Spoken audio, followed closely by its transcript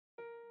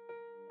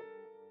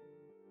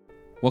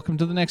Welcome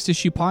to the Next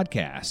Issue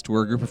Podcast.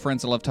 We're a group of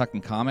friends that love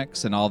talking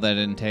comics and all that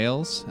it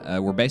entails.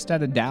 We're based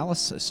out of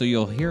Dallas, so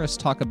you'll hear us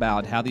talk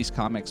about how these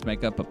comics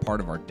make up a part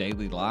of our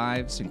daily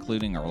lives,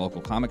 including our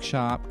local comic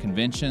shop,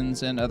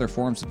 conventions, and other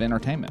forms of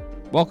entertainment.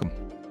 Welcome.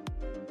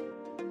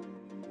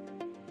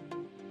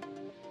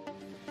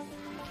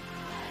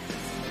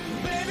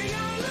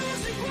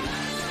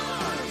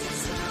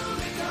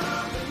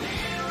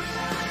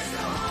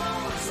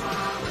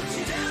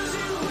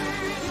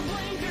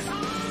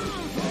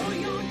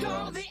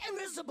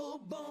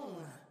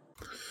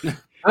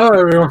 Hello,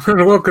 everyone.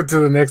 Welcome to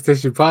the Next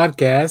Issue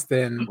Podcast.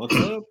 And what's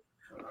up?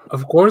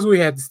 Of course, we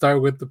had to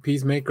start with the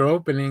Peacemaker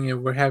opening,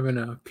 and we're having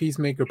a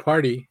Peacemaker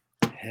party.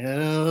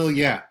 Hell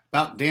yeah!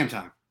 About damn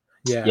time.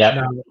 Yeah. Yep.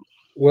 Now,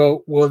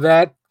 will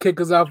that kick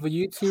us off of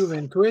YouTube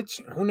and Twitch?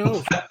 Who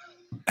knows?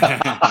 Well,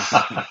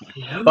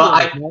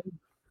 I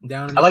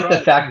like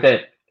the fact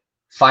that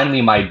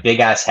finally my big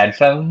ass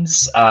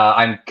headphones.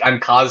 I'm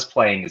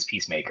cosplaying as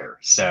Peacemaker.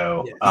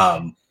 So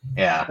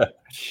yeah.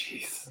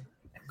 Jeez.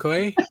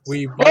 Clay,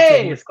 we bought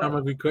it as time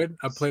as we could.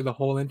 I played the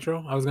whole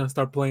intro. I was gonna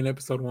start playing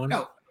episode 1.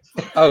 No.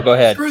 Oh, go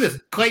ahead. Screw this,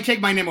 Clay.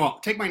 Take my name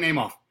off. Take my name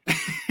off.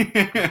 Oh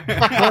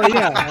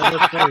yeah,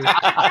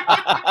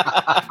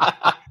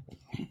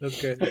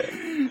 that's good.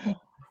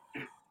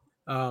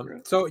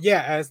 So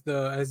yeah,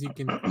 as you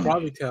can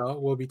probably tell,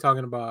 we'll be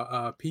talking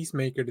about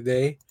Peacemaker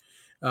today.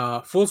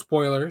 Full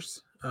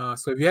spoilers.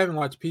 So if you haven't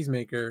watched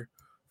Peacemaker,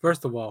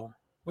 first of all,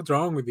 what's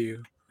wrong with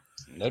you?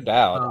 No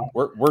doubt.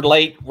 We're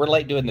late. We're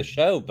late doing the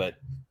show, but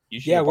you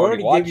should have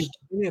already gave you watched.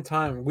 plenty of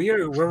time.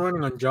 We're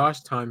running on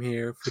Josh time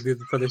here for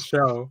the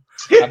show.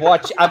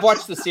 I've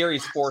watched the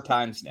series 4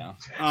 times now.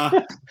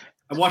 I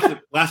watched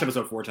the last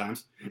episode 4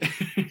 times.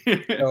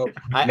 So,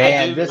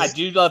 I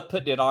do love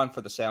putting it on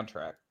for the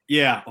soundtrack.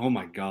 Yeah. Oh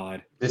my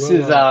god. This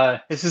is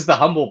the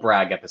humble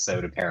brag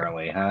episode,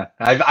 apparently, huh?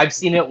 I've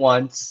seen it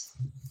once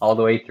all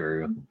the way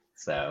through.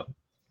 So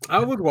I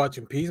was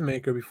watching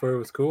Peacemaker before it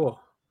was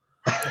cool.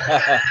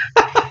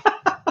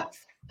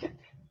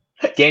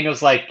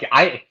 Daniel's like,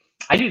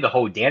 I knew the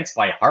whole dance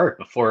by heart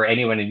before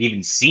anyone had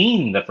even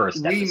seen the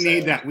first episode. We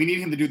need that. We need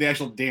him to do the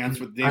actual dance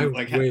with Daniel.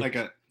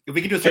 If we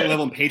can do a certain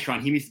level in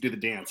Patreon, he needs to do the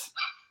dance.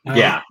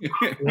 Yeah.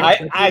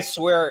 I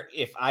swear,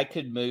 if I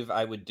could move,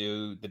 I would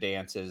do the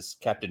dance as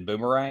Captain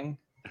Boomerang.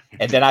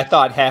 And then I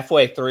thought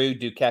halfway through,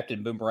 do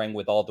Captain Boomerang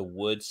with all the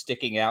wood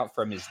sticking out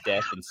from his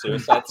death in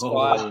Suicide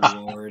Squad.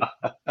 Oh, Lord.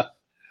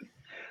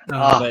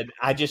 But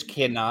I just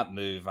cannot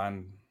move.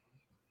 I'm.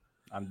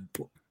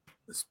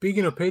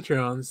 Speaking of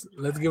Patreons,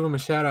 let's give them a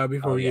shout out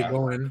before we get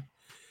going.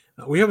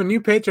 We have a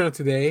new Patreon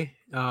today.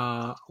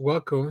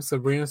 Welcome,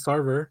 Sabrina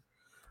Sarver.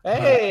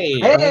 Hey,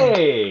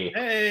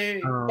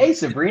 Hey,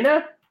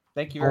 Sabrina.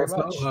 Thank you very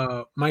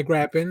much. Mike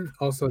Rappin,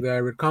 also the I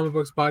Read Comic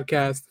Books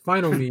podcast,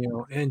 Final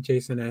Neo, and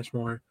Jason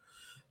Ashmore.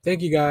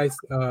 Thank you guys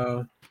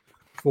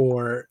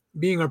for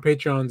being our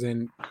patrons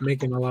and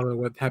making a lot of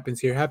what happens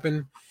here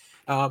happen.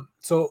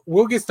 So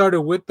we'll get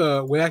started with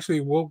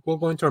we'll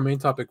go into our main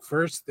topic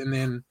first, and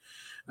then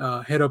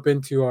head up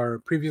into our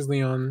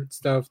previously on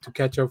stuff to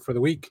catch up for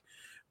the week.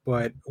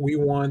 But we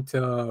want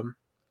to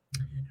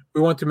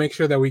make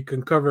sure that we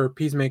can cover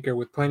Peacemaker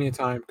with plenty of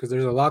time because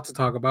there's a lot to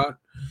talk about.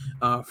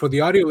 For the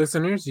audio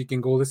listeners, you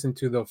can go listen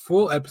to the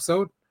full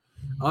episode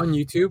on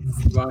YouTube.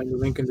 Find the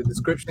link in the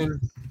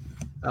description.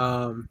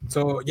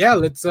 So yeah,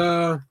 let's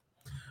talk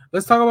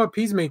about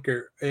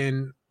Peacemaker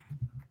and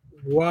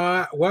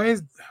why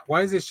is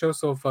this show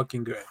so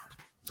fucking good?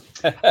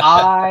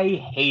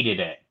 I hated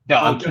it. No,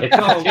 I'm kidding.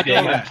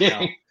 I'm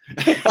kidding.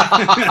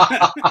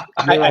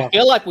 I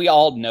feel like we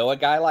all know a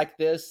guy like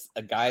this,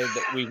 a guy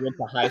that we went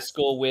to high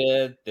school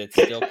with that's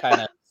still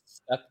kind of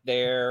stuck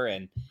there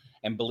and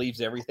believes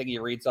everything he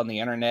reads on the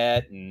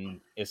internet and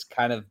is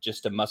kind of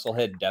just a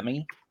musclehead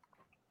dummy.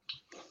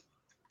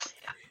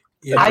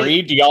 Yeah.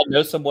 Agreed? Do y'all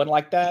know someone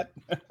like that?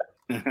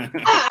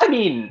 I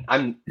mean,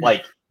 I'm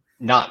like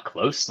not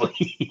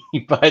closely,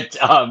 but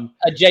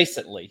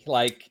adjacently,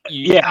 like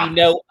you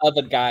know of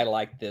a guy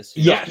like this.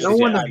 Yeah, no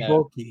one is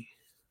bulky.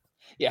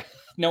 Yeah,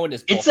 no one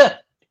is bulky.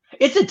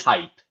 It's a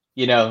type,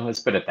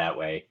 let's put it that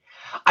way.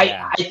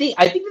 I think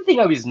the thing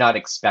I was not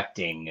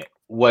expecting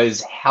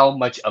was how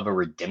much of a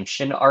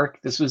redemption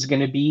arc this was going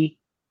to be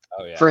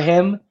for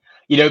him,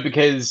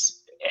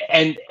 because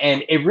and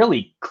it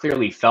really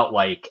clearly felt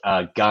like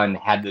Gunn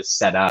had this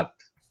set up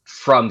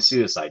from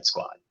Suicide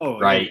Squad,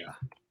 right? Yeah.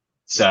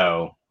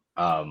 So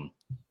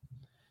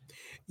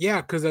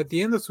because at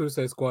the end of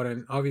Suicide Squad,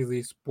 and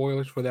obviously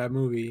spoilers for that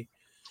movie,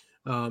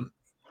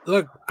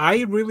 look,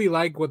 I really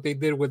like what they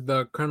did with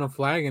the Colonel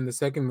Flag in the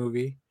second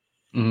movie.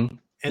 Mm-hmm.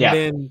 And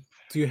then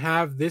to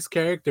have this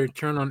character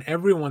turn on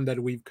everyone that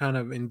we've kind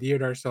of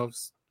endeared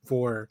ourselves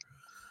for,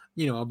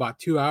 about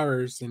 2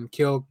 hours and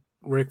kill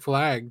Rick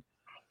Flag,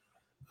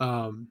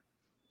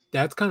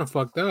 that's kind of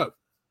fucked up.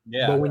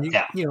 Yeah. But when you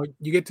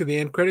get to the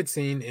end credit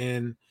scene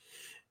and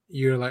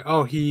you're like,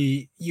 oh,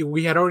 we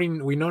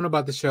known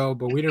about the show,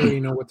 but we didn't really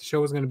know what the show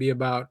was going to be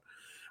about.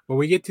 But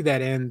we get to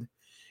that end,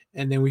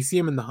 and then we see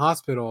him in the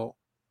hospital.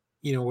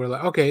 we're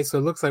like, okay, so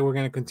it looks like we're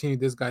gonna continue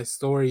this guy's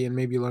story and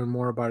maybe learn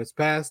more about his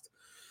past.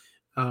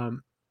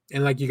 And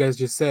like you guys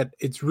just said,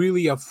 it's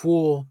really a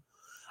full.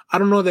 I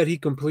don't know that he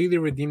completely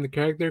redeemed the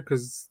character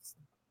because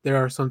there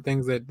are some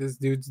things that this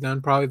dude's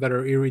done probably that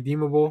are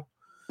irredeemable.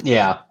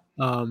 Yeah.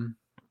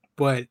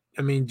 But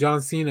I mean,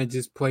 John Cena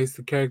just plays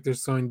the character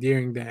so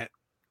endearing that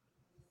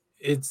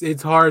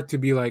it's hard to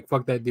be like,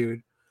 fuck that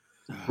dude,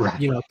 right.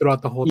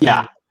 Throughout the whole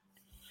Yeah.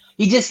 thing.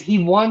 He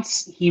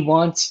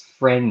wants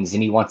friends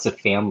and he wants a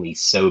family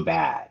so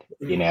bad,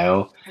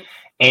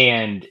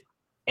 and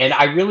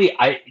I really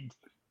I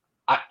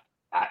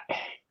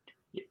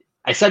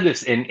said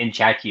this in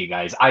chat to you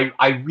guys.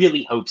 I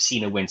really hope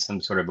Cena wins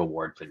some sort of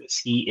award for this.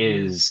 He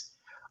is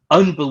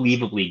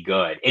unbelievably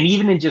good, and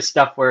even in just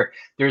stuff where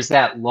there's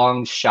that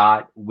long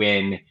shot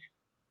when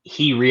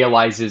he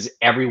realizes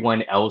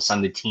everyone else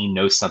on the team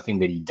knows something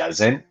that he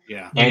doesn't,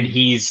 and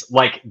he's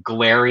like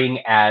glaring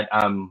at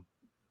a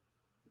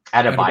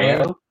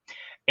bio,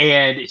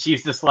 and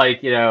she's just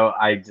like,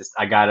 I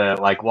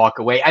gotta like walk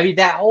away. I mean,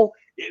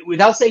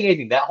 without saying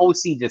anything, that whole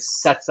scene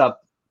just sets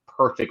up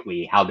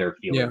perfectly how they're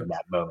feeling in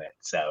that moment.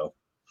 So,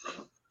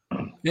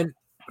 and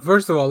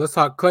first of all, let's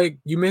talk. Clay,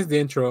 you missed the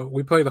intro.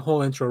 We played the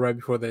whole intro right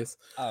before this.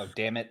 Oh,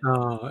 damn it!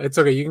 It's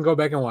okay. You can go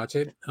back and watch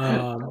it.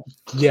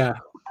 Yeah.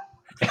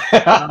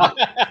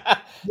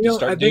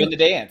 Start doing the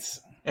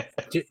dance.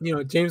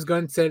 James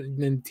Gunn said,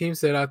 and the team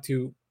set out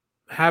to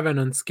have an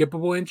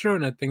unskippable intro,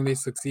 and I think they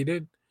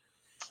succeeded.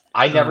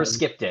 I never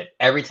skipped it.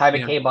 Every time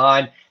it came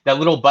on, that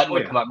little button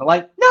would come up. I'm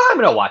like, no, I'm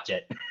gonna watch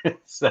it.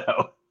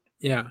 So,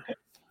 yeah.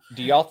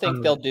 Do y'all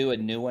think they'll do a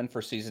new one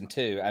for season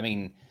 2? I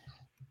mean,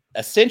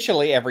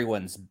 essentially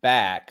everyone's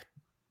back,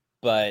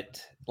 but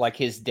like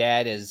his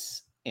dad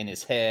is in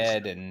his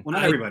head, and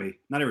not everybody.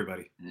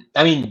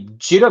 I mean,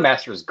 Judo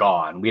Master's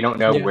gone. We don't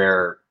know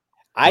where.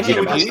 I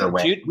think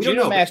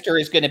Judo Master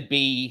is going to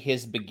be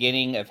his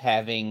beginning of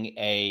having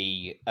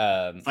a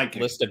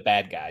list of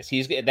bad guys.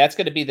 That's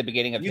going to be the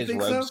beginning of his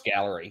rogues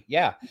gallery.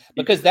 Yeah,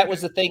 because that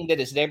was the thing that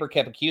his neighbor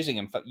kept accusing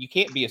him. You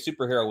can't be a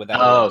superhero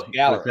without a rogues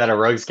gallery. Without a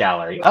rogues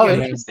gallery. Oh,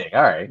 interesting.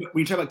 All right.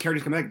 When you talk about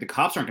characters coming back, the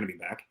cops aren't going to be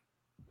back.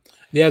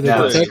 Yeah,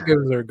 the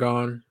detectives are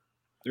gone.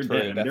 They're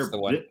true. dead. That's the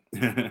one.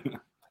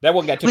 That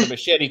one got took a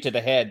machete to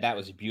the head. That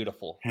was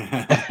beautiful.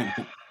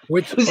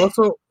 Which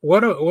also,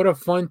 what a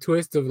fun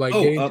twist of like.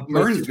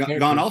 Mern's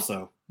gone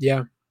also.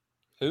 Yeah.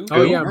 Who?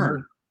 Oh yeah,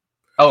 Mern.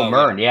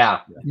 Mern. Yeah.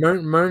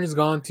 Mern is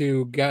gone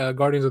to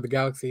Guardians of the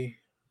Galaxy.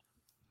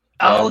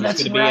 Oh,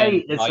 that's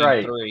right. That's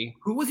right. 3.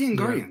 Who was he in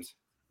Guardians?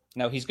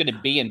 No, he's going to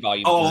be in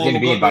Volume 3. He's going to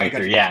be in Volume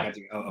 3. Yeah.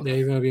 Yeah,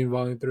 he's going to be in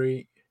Volume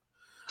 3.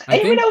 I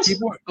think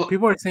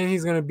people are saying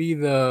he's going to be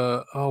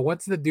the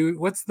what's the dude?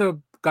 What's the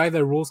guy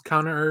that rules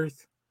Counter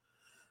Earth?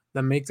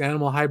 That makes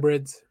animal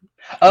hybrids.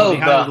 The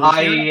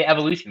high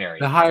evolutionary.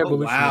 The high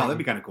evolutionary. Wow, that'd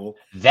be kind of cool.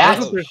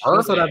 That's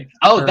perfect.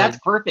 That's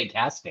perfect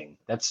casting.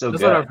 That's so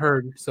good. That's what I've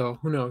heard. So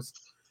who knows?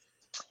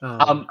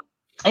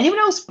 Anyone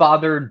else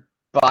bothered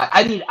by?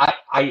 I mean,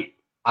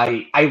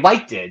 I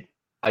liked it.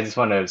 I just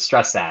want to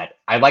stress that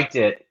I liked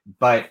it,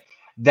 but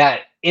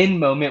that in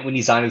moment when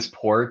he's on his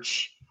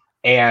porch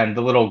and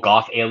the little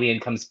goth alien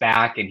comes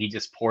back and he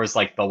just pours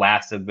like the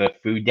last of the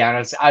food down, I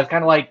was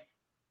kind of like,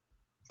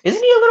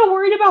 isn't he a little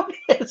worried about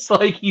this?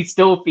 Like he's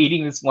still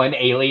feeding this one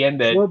alien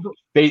that,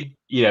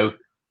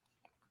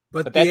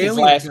 But that's his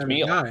last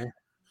meal.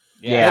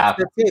 Yeah,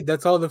 that's it.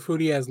 That's all the food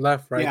he has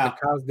left, right? Yeah. The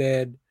cow's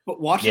dead. But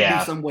watch it in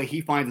some way.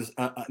 He finds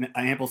an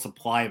ample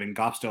supply of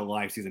Ngop's still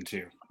alive. Season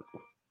 2.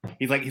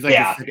 He's like his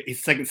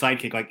second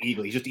sidekick, like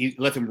Eagle. He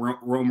lets him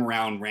roam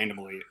around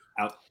randomly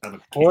out of a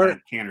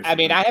can or I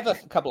mean, I have a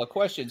couple of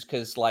questions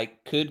because,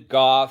 like, could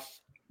Goff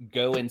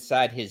go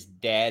inside his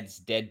dad's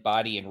dead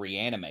body and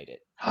reanimate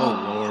it?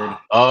 Oh Lord!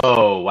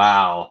 Oh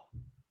wow!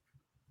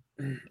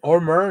 Or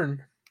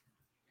Mern.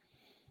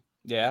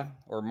 Yeah,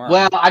 or Mern.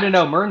 Well, I don't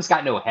know. Mern's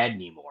got no head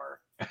anymore.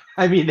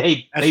 I mean,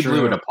 they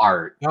blew it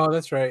apart. Oh,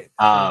 that's right.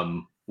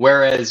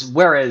 Whereas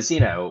how did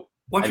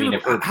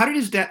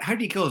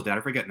he kill his dad?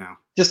 I forget now.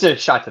 Just a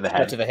shot to the head.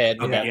 Shot to the head.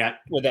 Okay, yeah.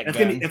 With that that's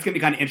gun. gonna be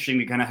kind of interesting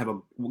to kind of have a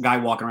guy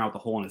walking around with a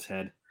hole in his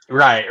head.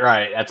 Right.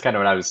 That's kind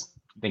of what I was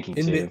thinking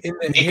too. In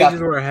the images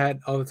where I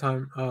had all the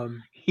time.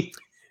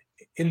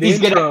 He's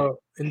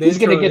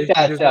gonna get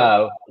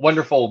that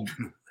wonderful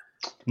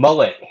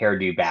mullet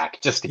hairdo back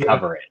just to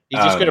cover it.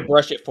 He's just gonna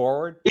brush it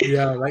forward.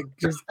 Yeah, like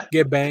just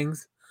get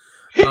bangs.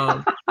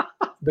 The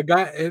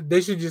guy,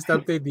 they should just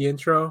update the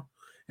intro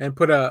and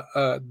put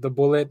the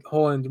bullet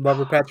hole in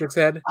Robert Patrick's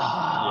head.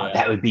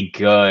 That would be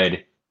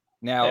good.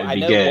 Now, I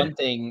know one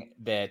thing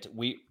that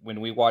when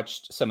we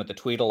watched some of the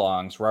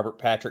tweet-alongs, Robert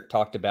Patrick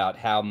talked about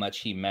how much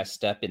he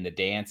messed up in the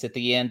dance at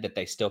the end that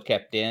they still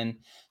kept in.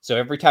 So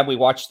every time we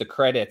watch the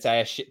credits,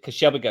 because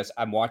Shelby goes,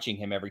 I'm watching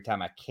him every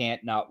time. I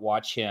can't not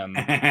watch him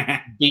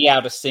be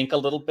out of sync a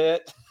little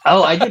bit.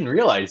 Oh, I didn't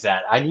realize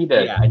that. I need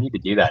to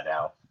do that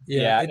now.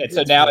 Yeah, and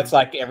so now it's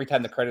like every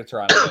time the credits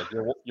are on,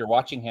 you're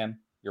watching him.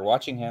 You're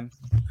watching him.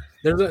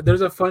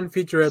 There's a fun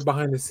featurette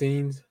behind the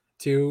scenes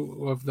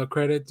too of the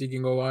credits you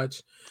can go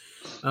watch.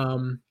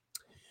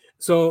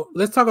 So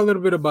let's talk a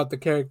little bit about the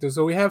characters.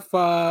 So we have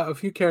a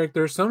few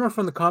characters. Some are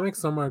from the comics.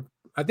 Some are,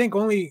 I think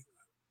only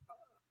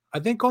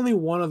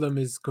one of them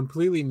is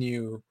completely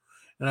new,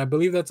 and I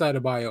believe that's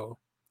Adebayo.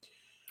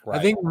 Right.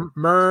 I think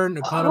Mern,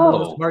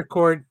 Economos,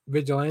 Hardcore,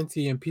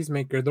 Vigilante, and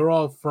Peacemaker, they're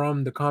all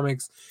from the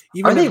comics.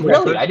 Even are they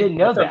really? I didn't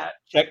know that.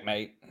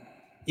 Checkmate.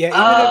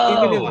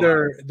 Yeah, even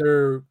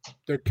if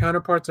their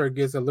counterparts are, I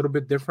guess, a little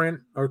bit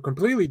different or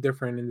completely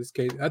different in this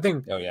case. I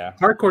think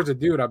Hardcore's a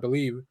dude, I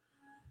believe.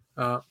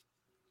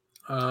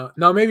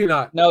 No, maybe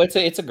not. No, it's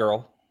a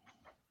girl,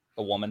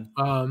 a woman.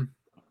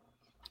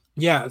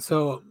 Yeah.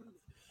 So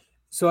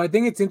I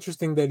think it's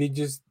interesting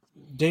that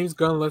James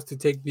Gunn loves to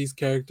take these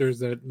characters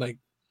that like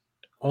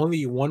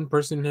only one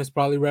person has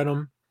probably read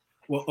them.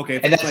 Well,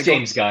 okay, and that's like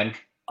James Gunn.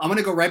 I'm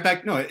gonna go right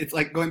back. No, it's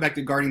like going back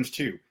to Guardians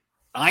 2.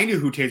 I knew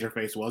who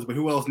Taserface was, but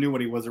who else knew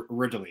what he was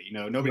originally? You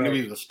know, nobody knew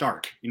he was a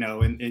Stark. You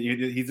know, and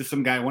he's just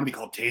some guy who wanted to be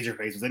called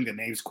Taserface. I think the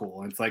name's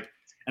cool. And it's like,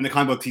 in the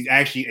comic books, he's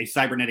actually a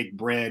cybernetic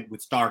bred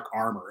with Stark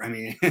armor. I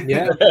mean,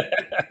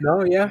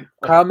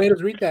 Kyle made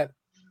us read that.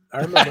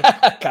 I remember.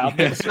 Kyle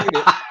made us read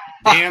it.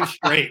 Damn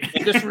straight.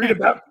 And just read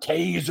about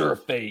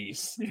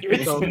Taserface.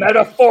 It's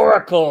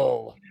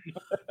metaphorical.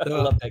 I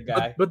love that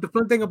guy. But the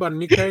fun thing about a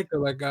new character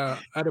like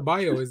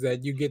Adebayo is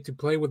that you get to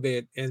play with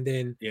it, and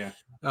then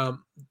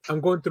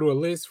I'm going through a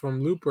list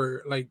from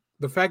Looper. Like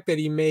the fact that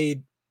he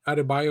made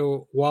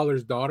Adebayo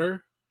Waller's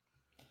daughter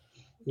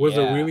was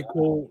a really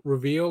cool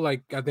reveal.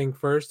 Like I think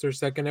first or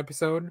second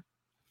episode.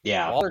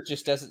 Yeah, Waller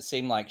just doesn't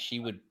seem like she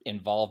would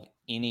involve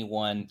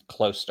anyone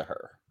close to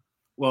her.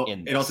 Well,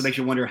 it also makes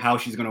you wonder how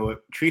she's going to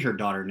treat her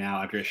daughter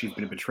now after she's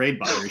been betrayed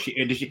by her.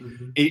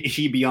 Is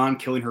she beyond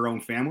killing her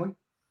own family?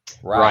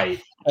 Right.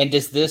 And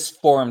does this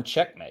form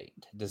Checkmate?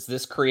 Does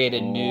this create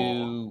a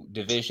new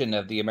division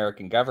of the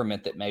American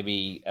government that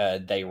maybe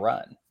they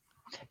run?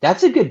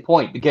 That's a good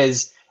point,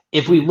 because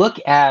if we look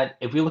at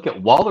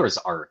Waller's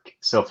arc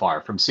so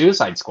far from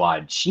Suicide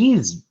Squad,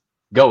 she's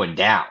going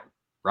down,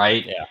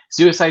 right? Yeah.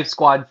 Suicide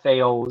Squad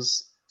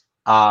fails.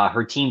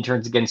 Her team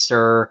turns against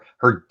her.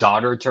 Her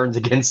daughter turns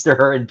against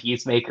her in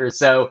Peacemaker.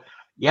 So,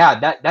 yeah,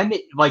 that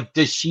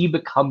does she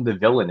become the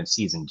villain of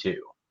season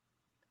 2?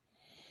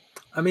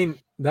 I mean,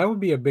 that would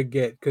be a big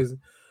get, because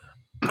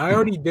I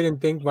already didn't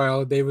think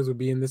Viola Davis would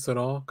be in this at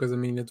all. Because I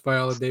mean, it's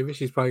Viola Davis;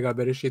 she's probably got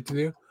better shit to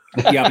do.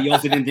 Yeah, but you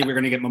also didn't think we were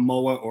going to get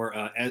Momoa or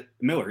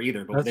Miller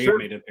either, but they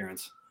made an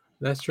appearance.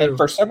 That's true. And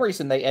for some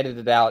reason, they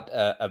edited out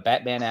a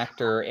Batman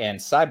actor and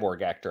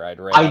Cyborg actor. I'd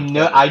read.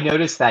 I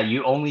noticed that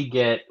you only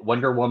get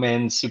Wonder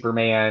Woman,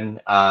 Superman,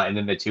 and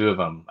then the two of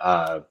them.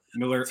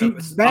 Miller.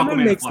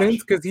 Batman makes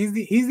sense because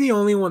he's the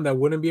only one that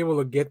wouldn't be able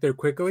to get there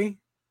quickly.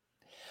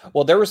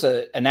 Well, there was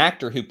an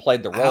actor who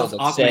played the role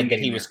that said that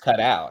he was cut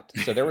out.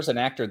 So there was an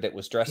actor that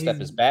was dressed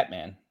up as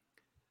Batman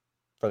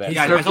for that.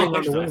 Yeah, I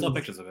saw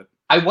pictures of it.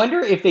 I wonder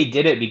if they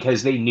did it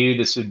because they knew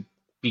this would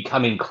be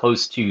coming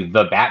close to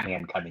the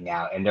Batman coming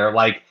out, and they're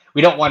like,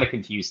 we don't want to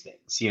confuse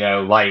things,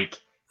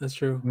 That's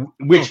true.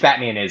 Which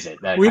Batman is it?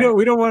 We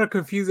don't want to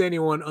confuse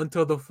anyone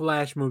until the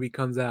Flash movie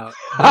comes out.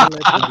 Don't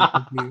let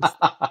them be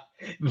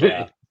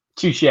confused.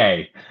 Touche.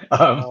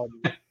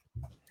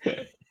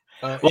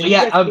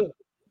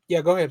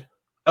 Yeah, go ahead.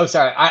 Oh,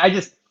 sorry. I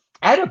just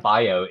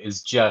Adebayo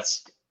is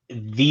just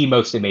the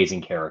most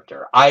amazing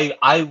character.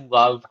 I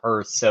love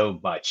her so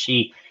much.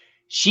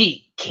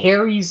 She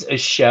carries a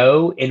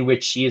show in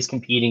which she is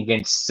competing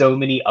against so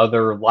many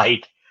other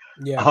and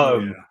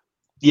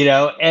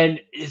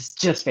it's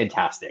just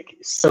fantastic.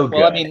 It's so good.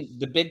 Well, I mean,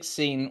 the big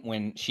scene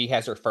when she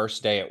has her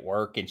first day at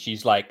work and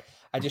she's like,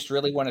 I just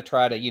really want to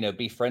try to,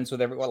 be friends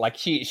with everyone. Like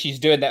she's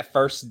doing that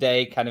first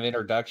day kind of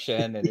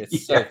introduction, and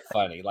it's so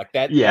funny. Like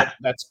that. Yeah,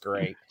 that's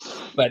great.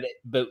 But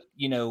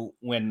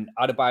when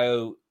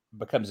Adebayo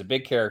becomes a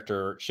big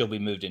character, she'll be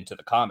moved into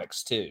the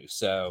comics too.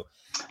 So,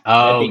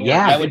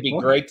 that would be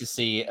great to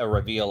see a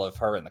reveal of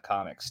her in the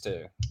comics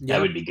too. Yeah.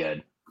 That would be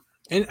good.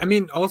 And I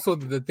mean, also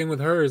the thing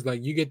with her is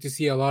you get to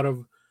see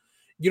you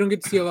don't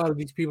get to see a lot of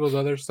these people's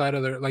other side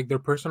of their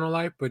personal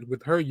life, but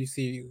with her, you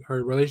see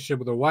her relationship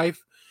with her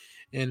wife.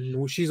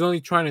 And she's only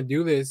trying to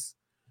do this.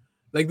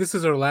 This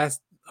is her last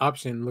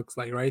option, looks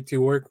like, right? To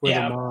work with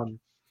her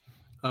mom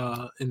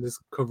in this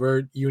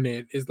covert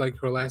unit is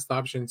her last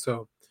option.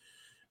 So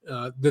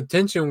the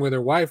tension with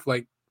her wife,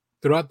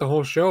 throughout the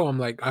whole show, I'm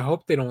like, I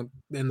hope they don't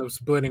end up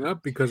splitting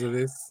up because of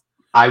this.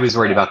 I was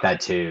worried about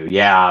that too.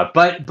 Yeah.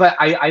 But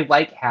I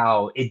like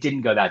how it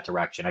didn't go that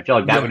direction. I feel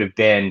like that would have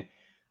been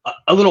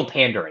a little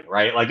pandering,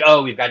 right?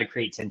 We've got to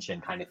create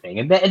tension kind of thing.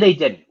 And they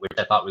didn't, which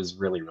I thought was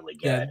really, really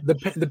good.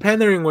 Yeah, the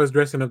pandering was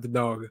dressing up the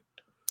dog.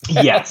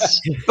 Yes.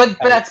 but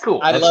that's cool.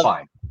 That's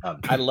fine.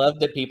 I love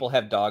that people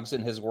have dogs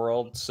in his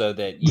world so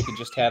that you can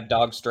just have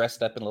dogs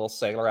dressed up in little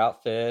sailor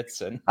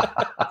outfits. And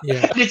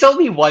it's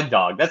only one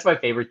dog. That's my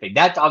favorite thing.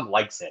 That dog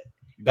likes it.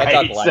 That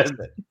dog likes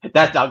it.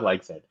 That dog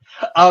likes it.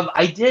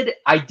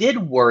 I did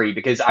worry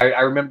because I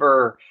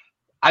remember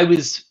I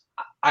was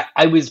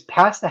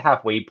past the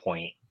halfway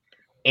point.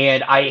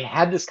 And I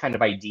had this kind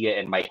of idea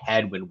in my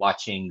head when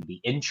watching the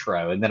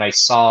intro. And then I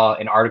saw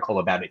an article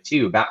about it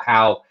too, about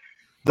how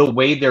the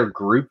way they're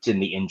grouped in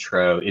the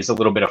intro is a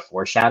little bit of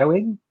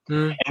foreshadowing.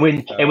 Mm.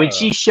 And when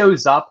she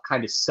shows up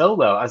kind of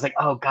solo, I was like,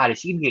 oh God, is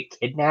she gonna get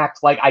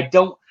kidnapped? Like, I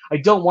don't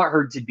want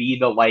her to be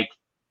the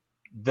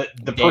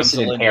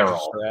person in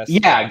peril.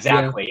 Yeah,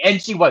 exactly. Yeah.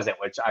 And she wasn't,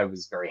 which I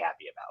was very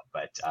happy about.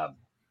 But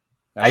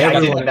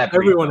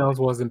everyone else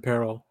was in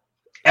peril.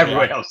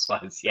 Everyone else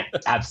was, yeah,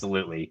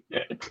 absolutely.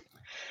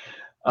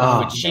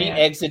 When she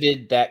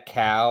exited that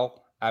cow,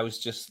 I was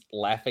just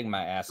laughing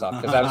my ass off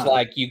because I was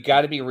like, you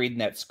got to be reading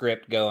that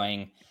script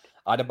going,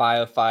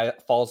 Adebayo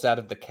falls out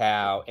of the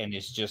cow and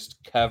is just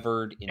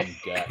covered in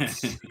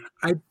guts.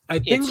 I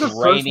think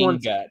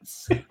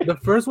the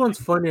first one's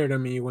funnier to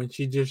me when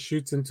she just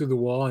shoots into the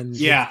wall and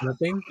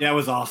nothing. Yeah, it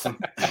was awesome.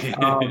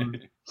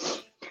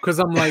 Because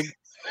I'm like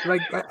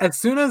as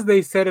soon as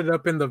they set it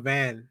up in the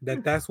van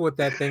that's what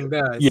that thing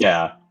does.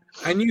 Yeah,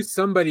 I knew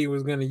somebody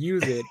was gonna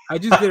use it. I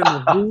just didn't know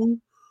who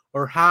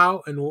or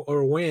how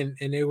or when,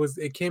 and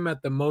it came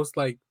at the most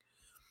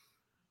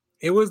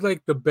it was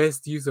like the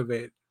best use of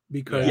it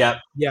because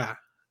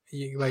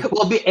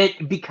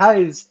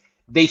because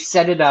they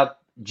set it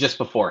up just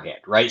beforehand,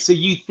 right? So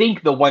you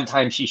think the one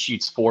time she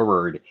shoots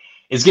forward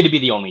is going to be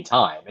the only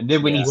time, and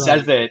then when he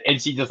says it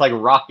and she just like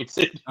rockets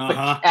it,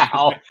 the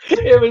cow,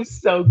 it was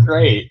so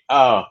great.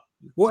 Oh.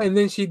 Well, and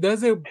then she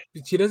doesn't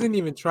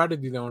even try to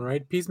do that one,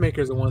 right?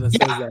 Peacemaker's the one that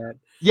says that.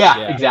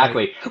 Yeah,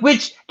 exactly.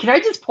 Which, can I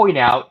just point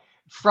out,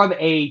 from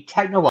a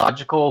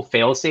technological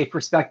failsafe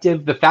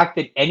perspective, the fact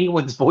that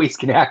anyone's voice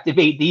can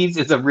activate these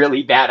is a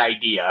really bad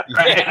idea.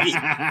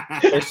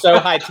 Right? They're so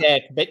high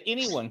tech, but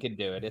anyone can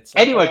do it. It's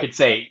anyone could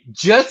say,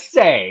 just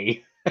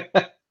say.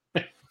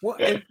 Well,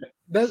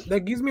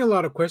 that gives me a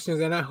lot of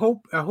questions, and I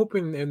hope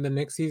in the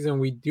next season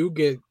we do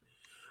get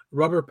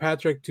Robert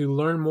Patrick to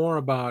learn more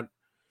about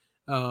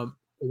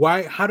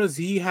how does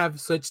he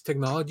have such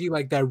technology,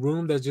 like that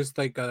room that's just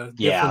like a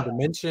different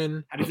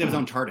dimension. How does he have his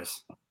own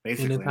TARDIS?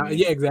 Basically,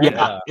 exactly.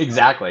 Yeah,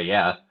 exactly.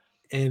 Yeah.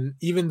 And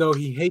even though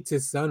he hates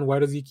his son, why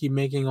does he keep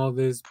making all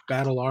this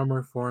battle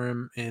armor for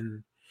him?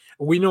 And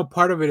we know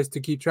part of it is to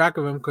keep track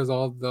of him because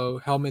all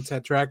the helmets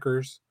had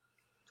trackers,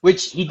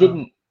 which he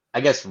didn't, I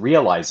guess,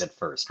 realize at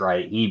first,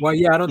 right?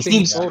 I don't think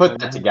seems to put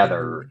that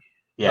together.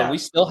 Yeah, but we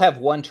still have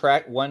one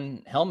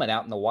helmet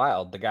out in the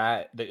wild.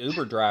 The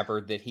Uber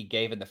driver that he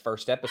gave in the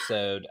first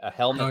episode a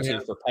helmet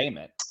to for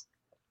payment.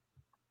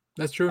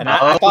 That's true. And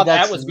I thought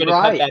that was going to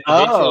come back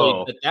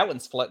eventually, but that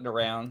one's floating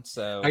around.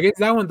 So I guess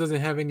that one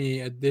doesn't have any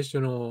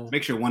additional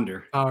makes you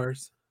wonder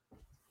powers.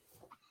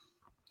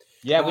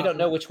 Yeah, we don't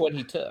know which one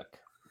he took.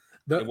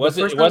 It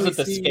wasn't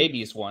the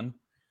scabies one.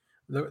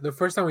 The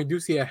first time we do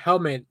see a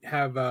helmet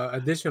have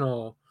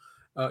additional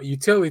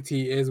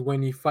utility is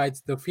when he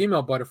fights the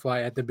female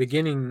butterfly at the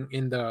beginning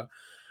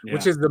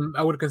which is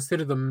I would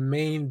consider the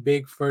main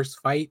big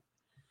first fight.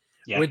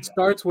 Yeah. Which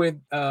starts with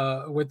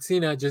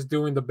Cena just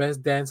doing the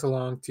best dance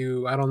along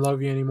to "I Don't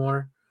Love You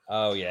Anymore."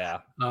 Oh yeah.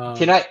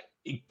 Can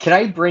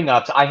I bring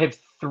up? I have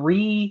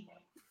 3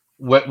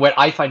 what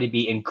I find to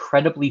be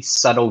incredibly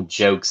subtle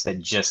jokes that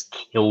just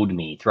killed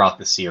me throughout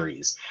the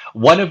series.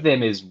 One of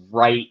them is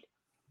right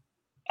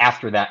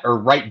after that, or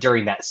right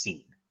during that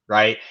scene,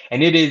 right?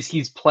 And it is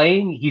he's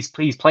playing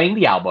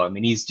the album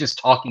and he's just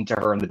talking to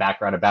her in the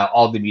background about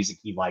all the music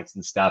he likes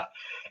and stuff.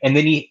 And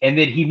then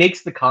he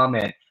makes the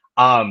comment.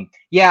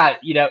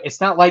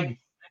 It's not like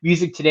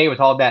music today with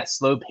all that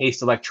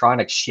slow-paced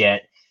electronic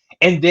shit.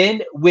 And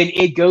then when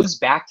it goes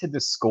back to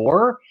the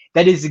score,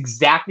 that is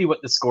exactly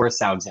what the score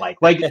sounds like.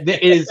 Like,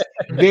 it is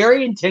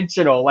very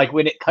intentional. Like,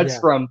 when it cuts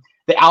from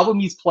the album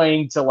he's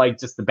playing to, like,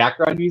 just the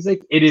background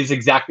music, it is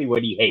exactly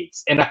what he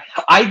hates. And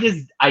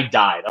I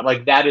died. I'm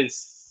like, that is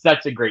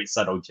such a great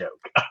subtle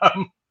joke.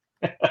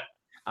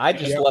 I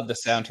just love the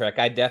soundtrack.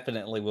 I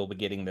definitely will be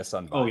getting this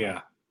on vinyl. Oh,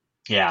 yeah.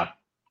 Yeah.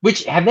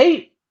 Which, have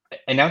they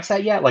announced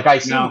that yet? Like, I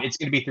assume it's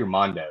going to be through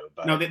Mondo.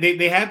 But no,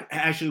 they have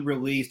actually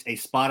released a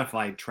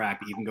Spotify track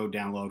that you can go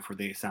download for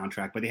the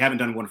soundtrack, but they haven't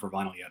done one for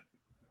vinyl yet.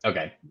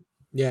 Okay.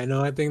 Yeah,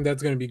 no, I think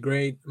that's going to be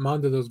great.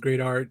 Mondo does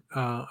great art.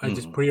 I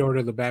just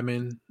pre-ordered the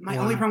Batman. My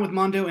only problem with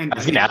Mondo, and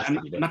I'm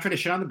not trying to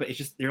shit on them, but it's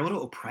just they're a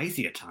little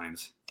pricey at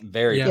times.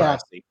 Very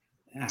pricey.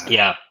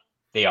 Yeah,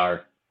 they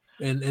are.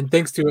 And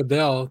thanks to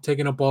Adele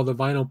taking up all the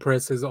vinyl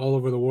presses all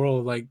over the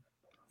world, like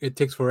it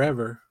takes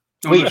forever.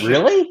 Wait,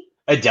 really?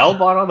 Adele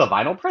bought all the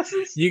vinyl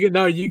presses? I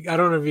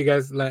don't know if you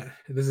guys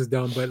this is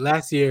dumb, but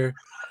last year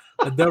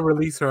Adele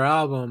released her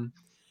album.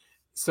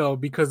 So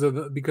because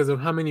of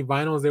how many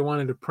vinyls they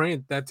wanted to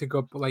print, that took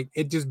up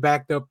it just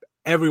backed up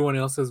everyone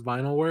else's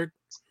vinyl work.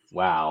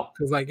 Wow.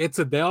 Because it's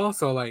Adele,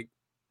 so I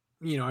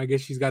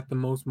guess she's got the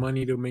most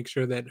money to make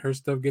sure that her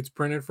stuff gets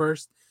printed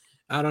first.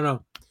 I don't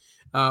know.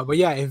 But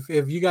yeah,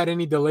 if you got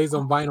any delays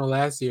on vinyl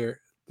last year,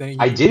 then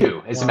I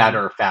do, as a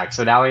matter of fact.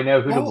 So now I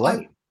know who to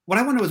blame. What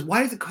I wonder is,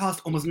 why does it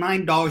cost almost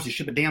 $9 to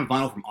ship a damn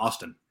vinyl from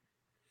Austin?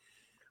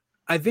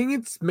 I think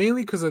it's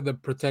mainly because of the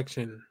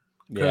protection.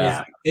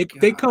 Yeah,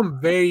 they come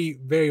very,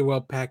 very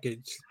well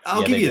packaged.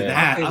 I'll give you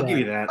that. Give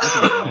you that.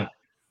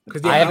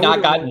 I have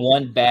not gotten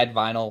one bad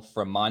vinyl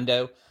from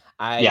Mondo.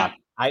 I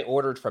I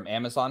ordered from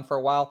Amazon for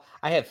a while.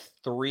 I have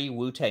 3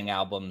 Wu-Tang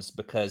albums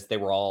because they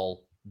were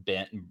all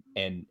bent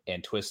and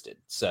twisted.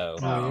 So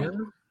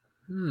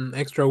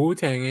extra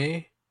Wu-Tang,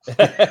 eh?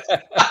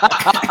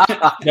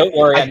 Don't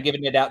worry, I'm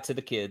giving it out to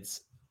the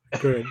kids.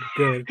 Good.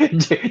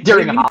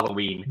 During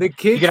Halloween. The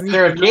kids you can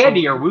either have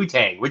candy or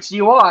Wu-Tang. Which do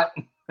you want?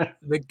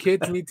 The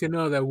kids need to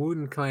know that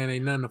Wu-Tang Clan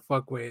ain't nothing to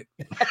fuck with.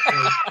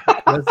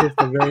 That's just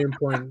a very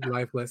important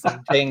life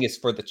lesson. Thing is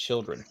for the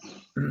children.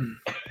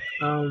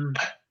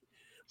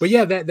 But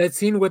yeah, that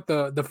scene with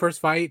the first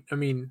fight, I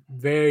mean,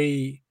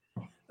 very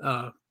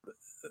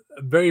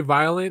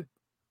violent.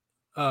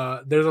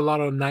 There's a lot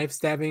of knife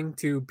stabbing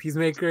to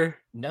Peacemaker.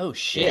 No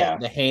shit.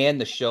 The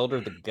hand, the shoulder,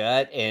 the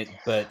gut,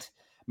 but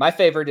my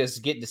favorite is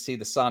getting to see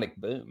the sonic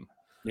boom.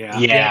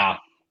 Yeah.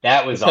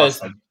 That was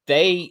awesome.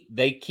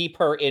 They keep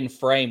her in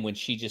frame when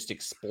she just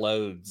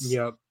explodes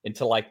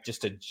into like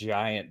just a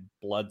giant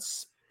blood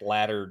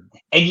splattered.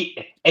 And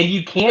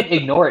you can't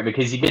ignore it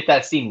because you get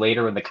that scene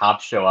later when the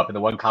cops show up and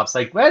the one cop's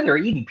like, well, they're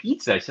eating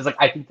pizza. She's like,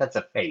 I think that's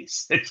a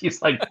face. And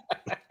she's like,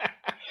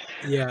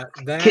 yeah,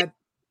 that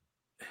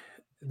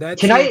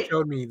scene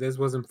showed me this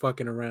wasn't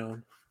fucking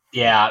around.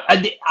 Yeah.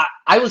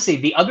 I will say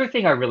the other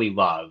thing I really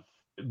love,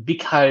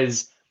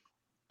 because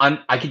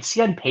I can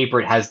see on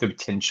paper it has the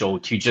potential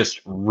to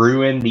just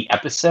ruin the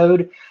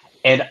episode,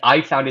 and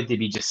I found it to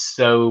be just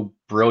so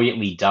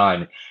brilliantly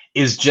done,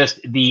 is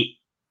just the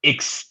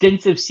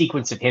extensive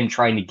sequence of him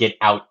trying to get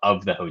out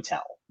of the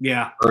hotel.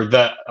 Yeah. Or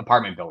the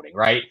apartment building,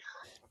 right?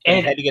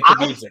 And had to get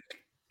the music.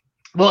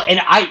 Well, and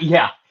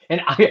I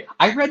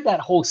read that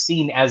whole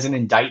scene as an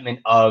indictment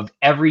of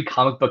every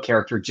comic book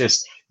character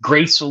just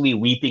gracefully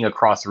leaping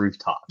across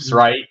rooftops,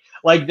 right?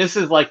 Like, this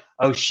is like,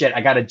 oh shit,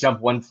 I gotta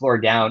jump 1 floor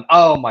down.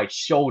 Oh, my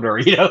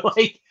shoulder,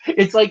 like,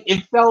 it's like,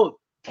 it felt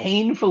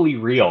painfully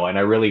real, and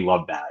I really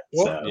love that.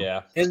 Well,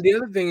 yeah. And the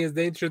other thing is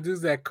they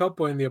introduced that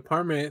couple in the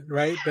apartment,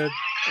 right? That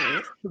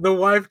the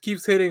wife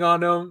keeps hitting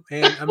on him,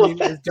 and I mean,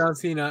 it's John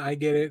Cena, I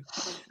get it.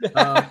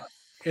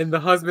 And the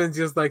husband's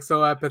just like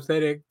so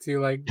apathetic to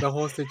like the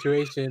whole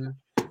situation.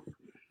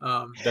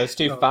 Those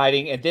two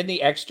fighting, and then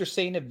the extra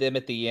scene of them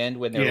at the end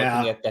when they're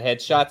looking at the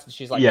headshots, and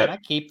she's like, "Can I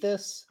keep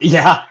this?"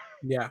 Yeah.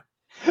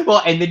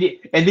 Well, and then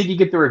you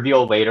get the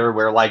reveal later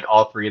where like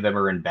all 3 of them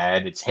are in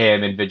bed. It's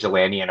him and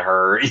Vigilante and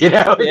her.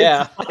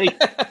 Yeah.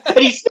 And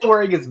he's still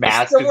wearing his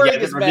mask.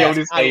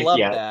 I love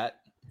that.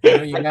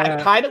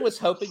 I kind of was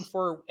hoping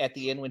for at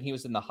the end when he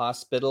was in the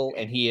hospital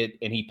and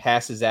he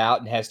passes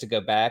out and has to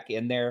go back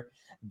in there,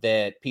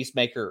 that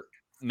Peacemaker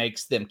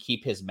makes them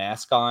keep his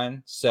mask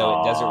on so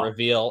it doesn't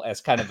reveal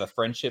as kind of a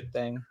friendship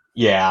thing.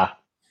 Yeah.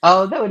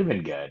 Oh, that would have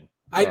been good.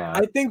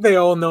 I think they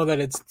all know that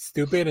it's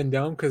stupid and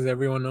dumb because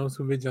everyone knows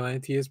who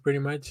Vigilante is pretty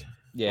much.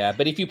 Yeah,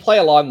 but if you play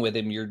along with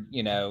him, you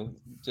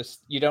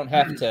don't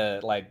have to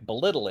like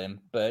belittle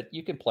him, but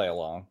you can play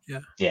along.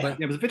 Yeah. But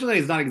Vigilante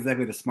is not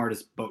exactly the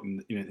smartest boat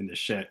in the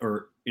shit,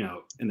 or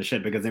in the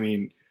shit, because I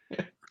mean,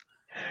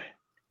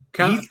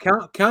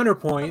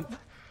 counterpoint.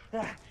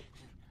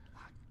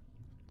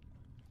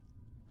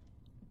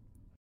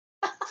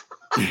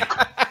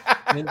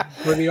 And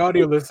for the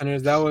audio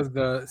listeners, that was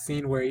the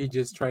scene where he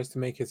just tries to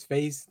make his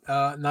face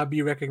not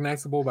be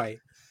recognizable by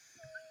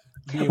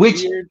being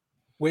weird.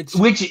 Which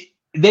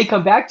they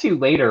come back to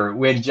later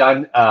when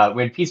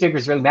when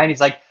Peacemaker's really mad,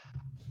 he's like,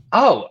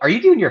 "Oh, are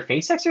you doing your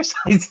face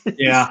exercises?"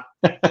 Yeah.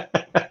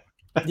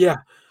 Yeah.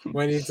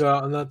 When he's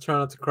I'm not trying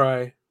not to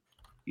cry.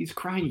 He's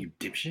crying, you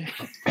dipshit.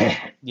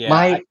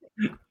 Yeah.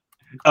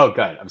 Oh,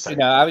 good. I'm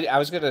sorry. I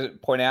was going to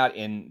point out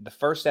in the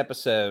first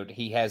episode,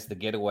 he has the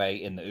getaway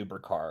in the Uber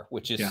car,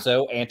 which is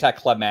so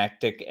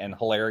anticlimactic and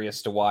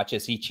hilarious to watch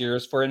as he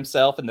cheers for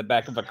himself in the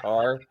back of a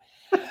car.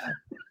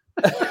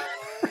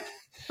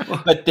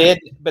 But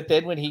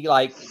then when he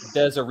like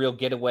does a real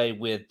getaway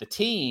with the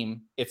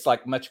team, it's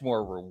like much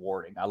more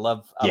rewarding. I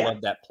love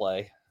that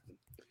play.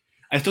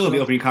 I still love the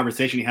opening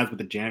conversation he has with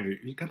the janitor.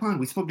 Come on,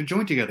 we smoked a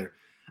joint together.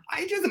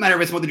 It doesn't matter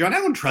if I smoked the joint. I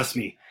don't trust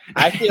me.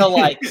 I feel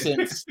like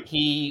since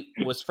he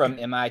was from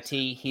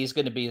MIT, he's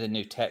going to be the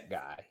new tech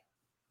guy.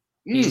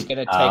 He's going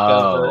to take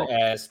over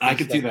as I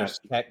could see that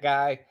tech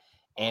guy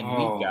and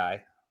weed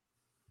guy.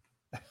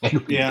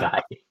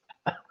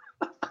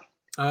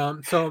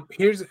 So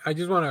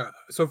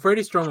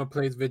Freddie Stroma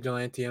plays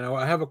Vigilante, and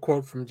I have a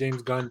quote from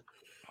James Gunn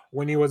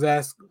when he was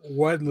asked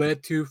what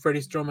led to Freddie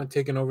Stroma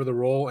taking over the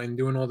role and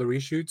doing all the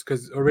reshoots,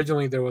 because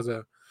originally it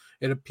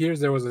appears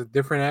there was a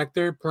different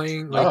actor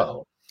playing.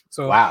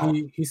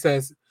 He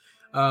says,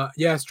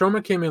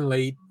 Stroma came in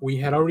late. We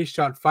had already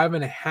shot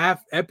 5.5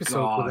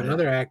 episodes with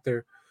another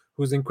actor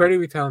who's an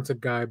incredibly talented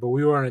guy, but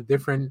we were on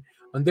different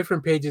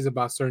pages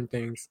about certain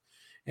things,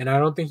 and I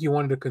don't think he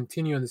wanted to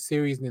continue on the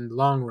series in the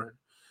long run.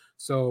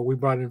 So we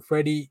brought in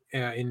Freddie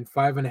in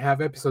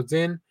 5.5 episodes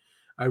in.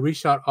 I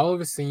reshot all of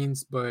his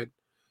scenes, but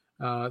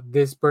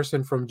this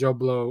person from Joe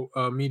Blow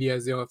Media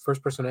is the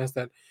first person to ask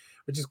that,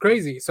 which is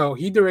crazy. So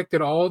he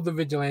directed all the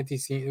Vigilante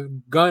scenes.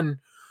 Gunn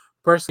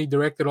personally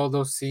directed all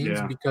those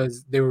scenes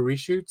because they were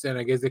reshoots, and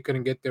I guess they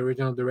couldn't get the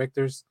original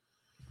directors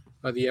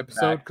the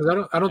episode,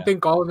 because I don't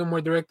think all of them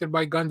were directed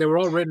by Gunn. They were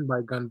all written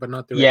by Gunn, but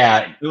not directed.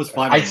 Yeah, it was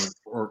 5 I was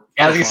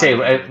gonna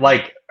say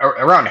like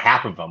around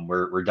half of them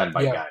were done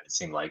by Gunn. It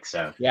seemed like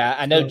so. Yeah,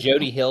 I know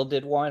Jody Hill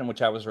did one,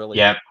 which I was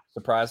really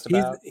surprised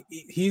about.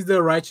 He's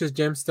the Righteous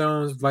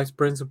Gemstones vice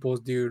principals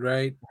dude,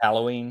 right?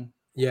 Halloween.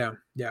 Yeah.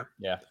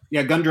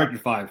 Gunn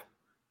directed 5.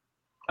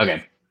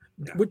 Okay.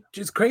 Which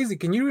is crazy.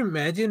 Can you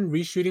imagine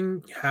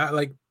reshooting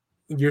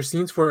your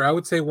scenes for, I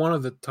would say, one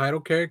of the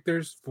title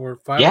characters for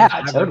 5? Yeah,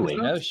 totally.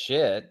 No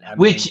shit.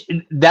 Which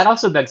that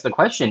also begs the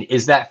question: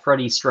 is that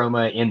Freddie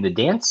Stroma in the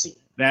dance scene?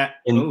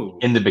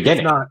 In the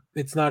beginning?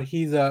 It's not.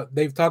 He's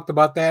they've talked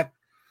about that.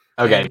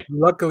 Okay.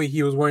 Luckily,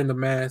 he was wearing the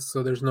mask,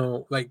 so there's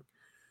no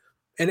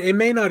and it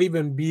may not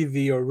even be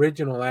the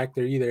original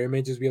actor either. It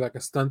may just be like a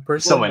stunt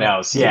person. Someone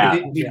else, yeah.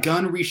 Did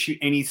Gunn reshoot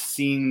any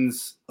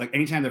scenes, like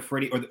anytime that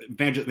Freddy or the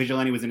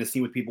Vigilante was in a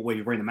scene with people where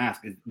he's wearing the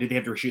mask? Did they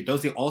have to reshoot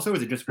those also, or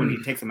is it just when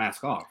he takes the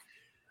mask off?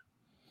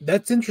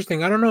 That's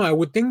interesting. I don't know. I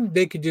would think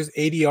they could just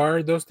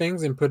ADR those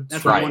things and put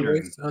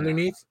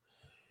underneath.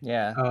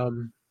 Yeah.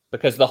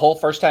 Because the whole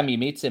first time he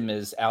meets him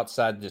is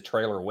outside the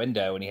trailer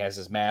window, and he has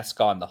his mask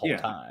on the whole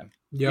time.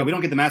 Yeah, we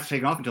don't get the mask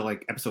taken off until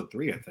like episode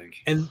 3, I think.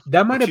 And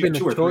that might have been a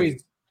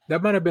choice.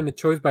 That might have been a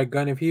choice by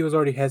Gunn if he was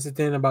already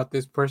hesitant about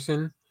this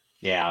person.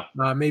 Yeah.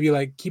 Maybe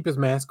like keep his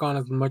mask on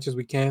as much as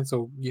we can,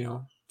 so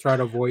try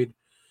to avoid.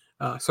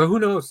 So who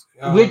knows?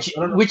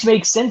 Which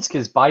makes sense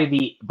because by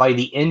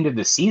the end of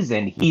the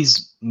season,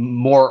 he's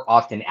more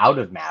often out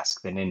of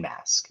mask than in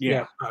mask.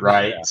 Yeah.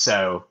 Right.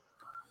 So,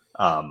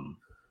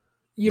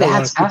 you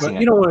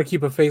don't want to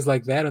keep a face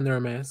like that under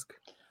a mask.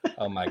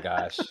 Oh my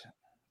gosh,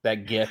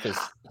 that GIF is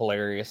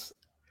hilarious.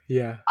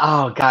 Yeah.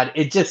 Oh God,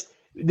 it just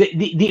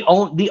the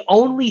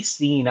only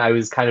scene I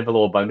was kind of a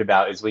little bummed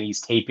about is when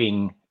he's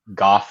taping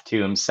Goff to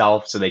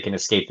himself so they can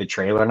escape the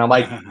trailer, and I'm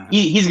like,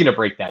 he's gonna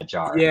break that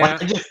jar. Yeah.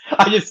 Like,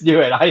 I just knew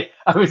it. I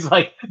was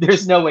like,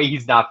 there's no way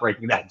he's not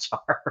breaking that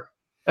jar.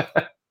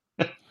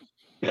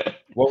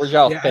 What was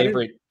y'all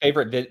favorite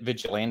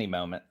vigilante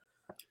moment?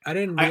 I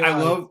didn't.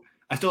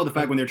 I still love the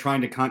fact when they're trying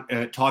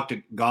to talk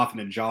to Goff in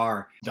a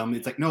jar.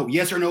 It's like, no,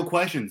 yes or no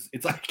questions.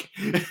 It's like,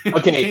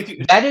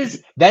 okay, that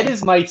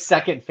is my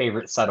second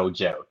favorite subtle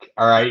joke.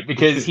 All right,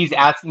 because he's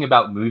asking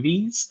about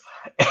movies,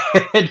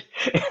 and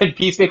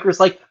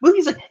Peacemaker's like,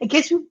 movies. In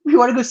case we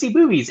want to go see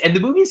movies, and the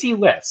movies he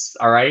lists.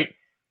 All right,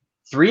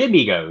 Three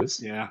Amigos.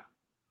 Yeah.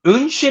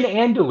 Un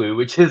Shenandoah,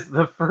 which is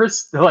the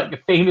first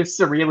famous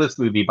surrealist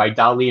movie by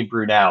Dali and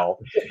Brunel.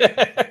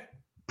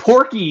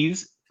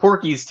 Porky's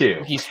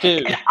 2. He's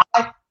 2.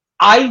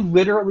 I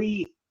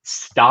literally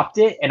stopped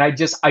it, and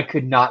I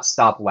could not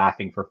stop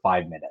laughing for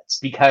 5 minutes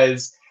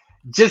because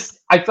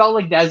I felt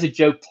like that was a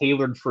joke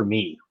tailored for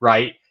me,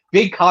 right?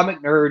 Big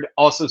comic nerd,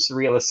 also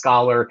surrealist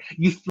scholar.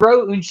 You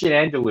throw Un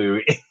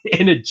Shenandoah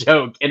in a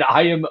joke, and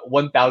I am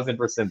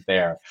 1000%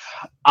 there.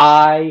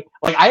 I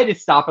had to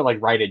stop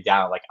and write it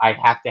down. Like, I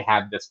have to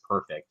have this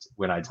perfect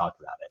when I talk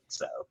about it.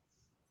 So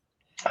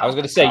I was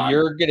going to say,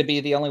 you're going to be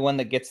the only one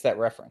that gets that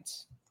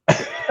reference.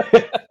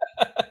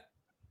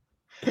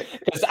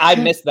 Because I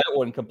missed that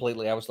one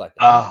completely. I was like,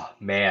 oh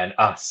man,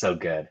 so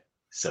good.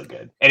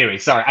 Anyway,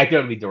 sorry, I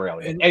totally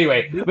derailed it.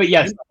 Anyway, but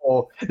yes,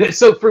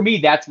 so for me,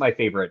 that's my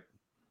favorite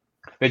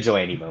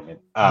vigilante moment.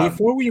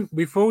 Before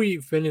we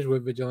finish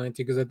with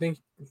vigilante, because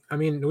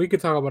we could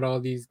talk about all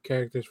these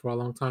characters for a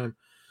long time.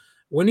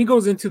 When he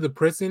goes into the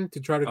prison to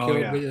try to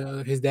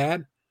kill his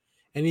dad,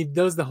 and he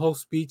does the whole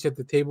speech at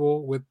the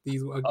table with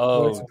these white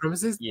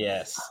supremacists.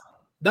 Yes,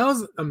 that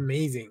was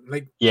amazing.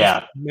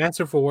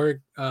 Masterful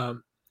work.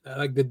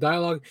 Like the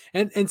dialogue,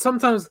 and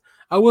sometimes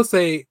I will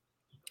say,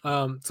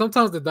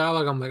 sometimes the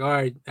dialogue I'm like, all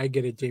right, I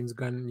get it, James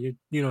Gunn.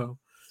 You're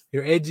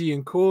edgy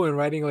and cool and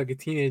writing like a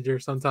teenager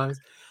sometimes,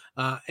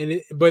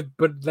 but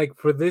like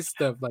for this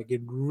stuff, like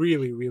it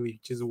really, really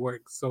just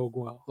works so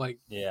well.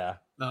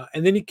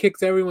 And then he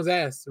kicks everyone's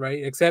ass,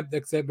 right? Except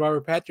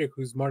Robert Patrick,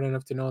 who's smart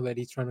enough to know that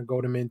he's trying to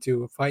goad him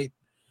into a fight.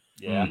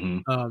 Yeah.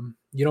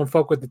 You don't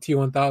fuck with the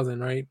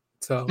T-1000, right?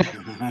 So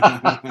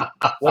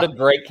what a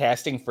great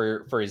casting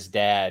for his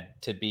dad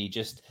to be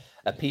just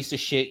a piece of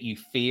shit you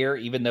fear,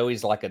 even though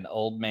he's like an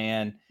old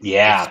man.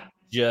 Yeah. It's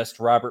just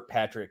Robert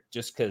Patrick,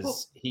 just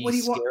because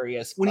he's scary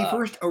as fuck. When he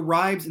first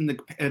arrives in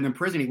the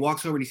prison, he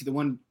walks over and you see the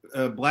one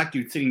black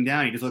dude sitting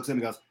down. He just looks at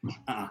him and goes,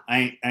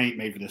 I ain't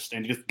made for this.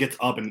 And he just gets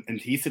up and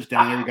he sits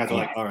down and every guys are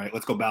like, all right,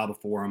 let's go bow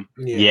before him.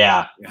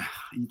 Yeah.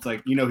 It's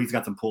like, he's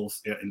got some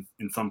pulse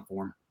in some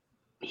form.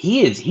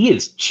 He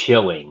is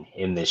chilling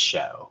in this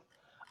show.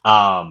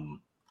 Oh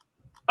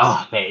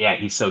man, yeah,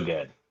 he's so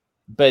good.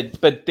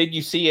 But did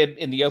you see him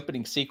in the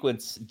opening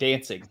sequence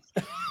dancing?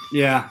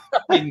 Yeah.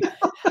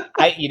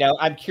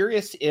 I'm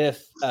curious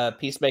if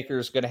Peacemaker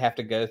is going to have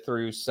to go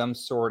through some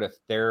sort of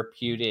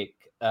therapeutic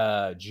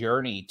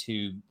journey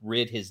to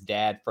rid his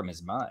dad from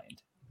his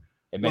mind,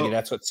 and maybe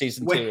that's what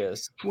season 2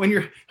 is. When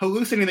you're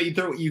hallucinating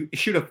that you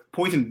shoot a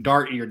poison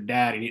dart at your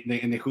dad,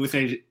 and the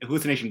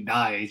hallucination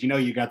dies.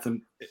 You got a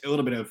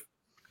little bit of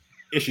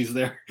issues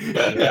there.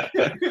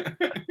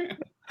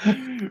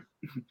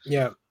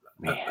 Yeah.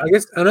 I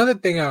guess another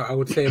thing I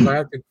would say, if I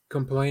have to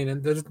complain,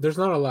 and there's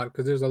not a lot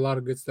because there's a lot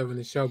of good stuff in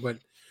the show, but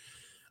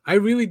I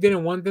really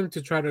didn't want them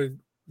to try to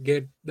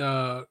get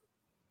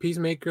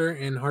Peacemaker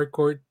and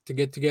Hardcore to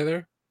get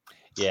together.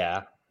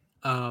 Yeah.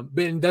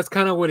 But that's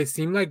kind of what it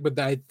seemed like, but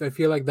I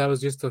feel like that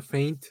was just a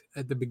feint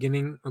at the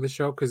beginning of the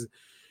show because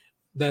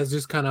that's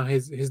just kind of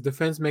his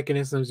defense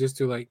mechanisms, just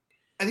to like.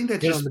 I think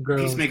that's just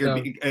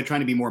Peacemaker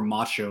trying to be more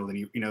macho than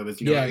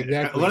exactly.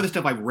 A lot of the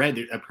stuff I've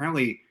read,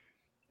 apparently,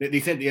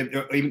 they said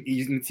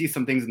you can see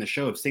some things in the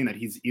show of saying that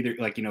he's either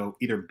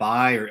either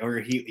bi or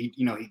he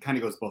kind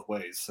of goes both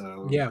ways.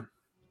 So yeah,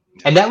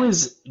 and that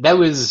was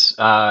his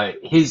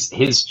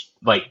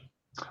like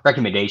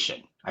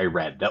recommendation. I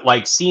read that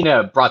like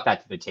Cena brought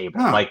that to the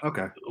table.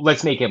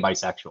 Let's make him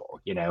bisexual,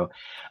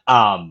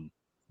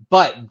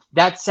 But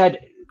that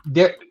said,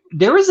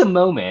 there is a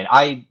moment.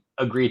 I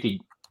agree with you,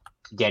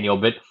 Daniel,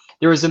 but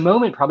there was a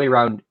moment probably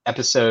around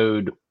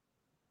episode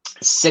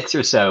 6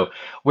 or so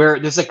where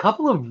there's a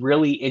couple of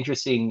really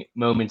interesting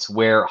moments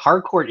where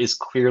Hardcore is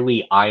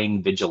clearly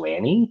eyeing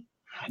Vigilante.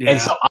 Yeah.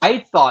 And so I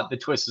thought the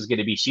twist was going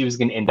to be she was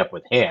going to end up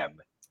with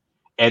him.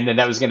 And then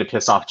that was going to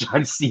piss off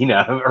John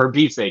Cena or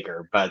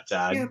Peacemaker. But,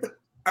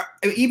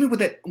 even with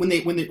that,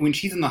 when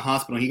she's in the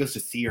hospital, he goes to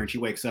see her and she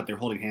wakes up, they're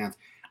holding hands.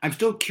 I'm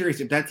still curious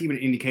if that's even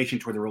an indication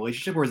toward the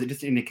relationship, or is it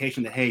just an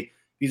indication that, hey,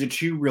 these are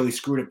two really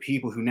screwed up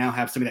people who now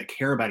have somebody that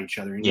care about each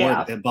other and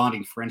more a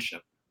bonding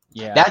friendship.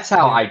 Yeah, that's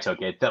how I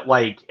took it. That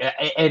like,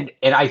 and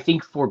I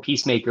think for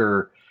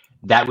Peacemaker,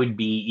 that would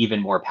be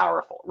even more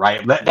powerful,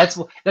 right? That's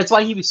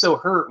why he was so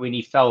hurt when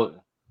he felt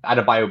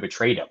Adebayo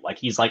betrayed him. Like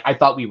he's like, I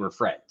thought we were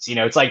friends.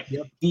 It's like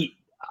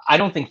I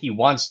don't think he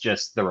wants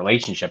just the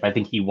relationship. I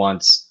think he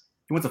wants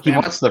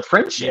the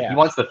friendship. Yeah. He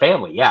wants the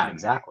family. Yeah,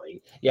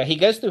 exactly. Yeah, he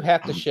goes through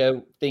half the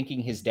show thinking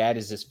his dad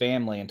is his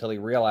family until he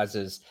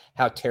realizes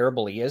how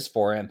terrible he is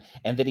for him,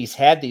 and that he's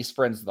had these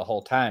friends the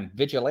whole time.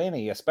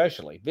 Vigilante,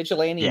 especially.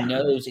 Vigilante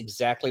knows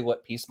exactly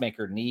what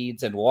Peacemaker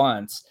needs and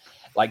wants,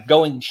 like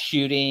going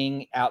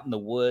shooting out in the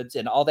woods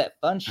and all that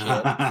fun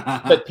shit.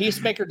 But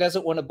Peacemaker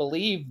doesn't want to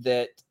believe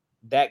that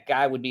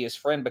guy would be his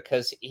friend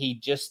because he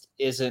just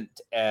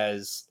isn't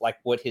as like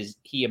what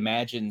he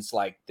imagines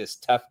like this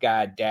tough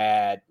guy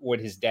dad, what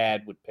his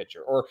dad would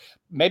picture, or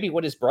maybe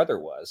what his brother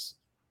was.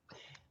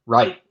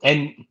 Right.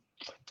 And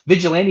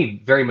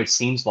Vigilante very much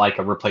seems like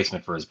a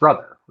replacement for his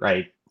brother,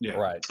 right? Yeah.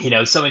 Right.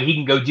 Someone he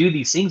can go do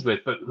these things with,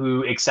 but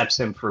who accepts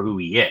him for who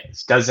he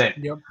is. Doesn't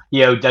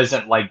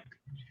like,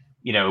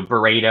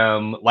 berate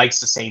him, likes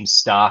the same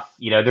stuff.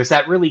 There's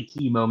that really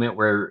key moment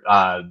where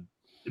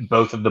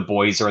both of the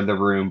boys are in the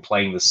room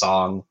playing the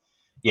song,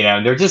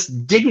 and they're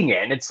just digging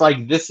it. And it's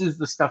like, this is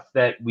the stuff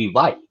that we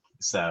like.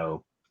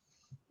 So,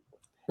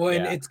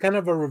 and it's kind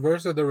of a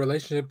reverse of the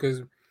relationship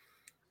because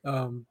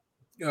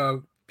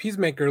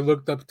Peacemaker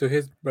looked up to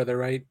his brother,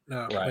 right?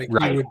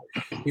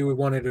 He would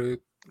wanted to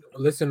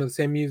listen to the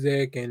same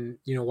music and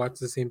watch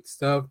the same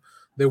stuff.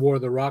 They wore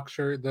the Rock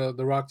shirt, the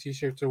Rock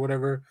t-shirts or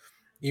whatever,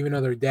 even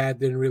though their dad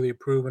didn't really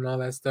approve and all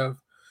that stuff.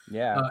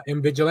 Yeah.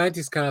 And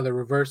Vigilante's kind of the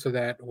reverse of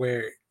that,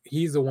 where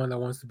he's the one that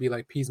wants to be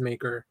like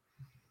Peacemaker.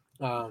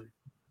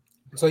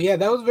 So yeah,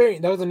 that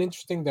was an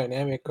interesting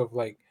dynamic of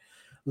like,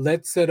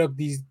 let's set up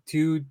these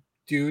two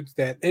dudes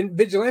and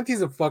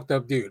Vigilante's a fucked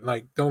up dude.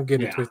 Like, don't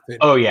get it twisted.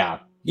 Oh yeah.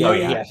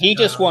 He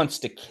just wants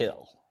to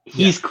kill.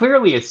 He's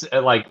clearly a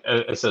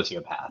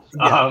sociopath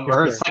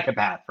or a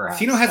psychopath, perhaps.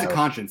 Cena has a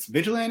conscience.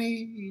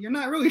 Vigilante, you're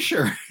not really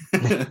sure.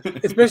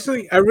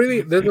 Especially,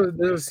 there's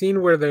a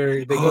scene where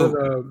they go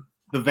to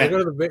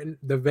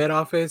the vet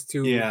office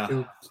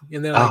and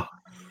they're like,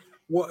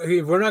 well,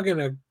 if we're not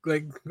gonna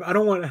I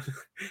don't want to.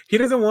 He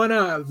doesn't want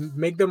to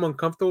make them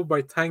uncomfortable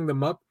by tying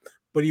them up,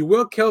 but he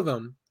will kill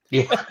them.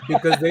 Yeah,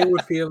 because they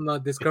would feel no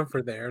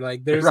discomfort there.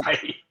 Like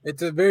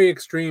it's a very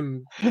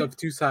extreme of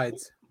two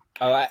sides.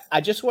 Oh,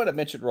 I just want to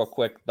mention real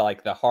quick,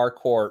 like the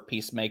Hardcore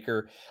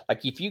Peacemaker.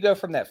 Like if you go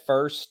from that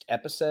first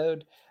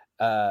episode,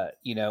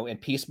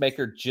 and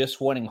Peacemaker just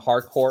wanting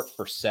Hardcore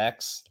for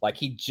sex, like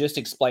he just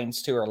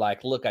explains to her,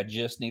 like, look, I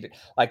just need it.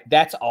 Like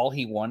that's all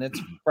he wanted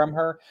from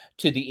her,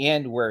 to the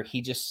end where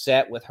he just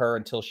sat with her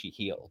until she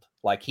healed.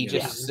 Like he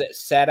just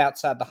sat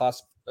outside the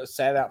hospital,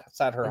 sat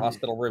outside her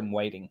hospital room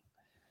waiting.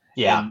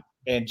 Yeah.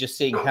 And just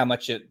seeing how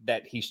much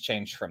that he's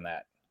changed from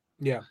that.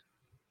 Yeah.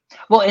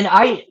 Well, and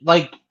I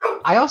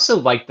also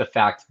like the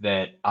fact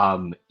that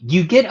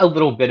you get a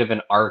little bit of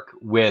an arc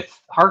with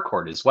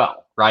Hardcore as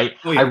well, right?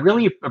 Oh, yeah. I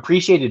really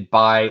appreciated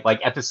by like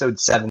episode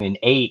 7 and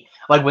 8,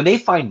 like when they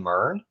find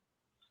Myrn,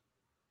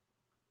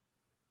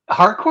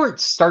 Hardcore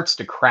starts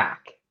to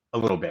crack a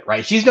little bit,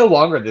 right? She's no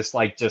longer this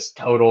like just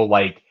total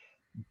like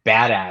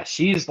badass.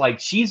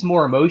 She's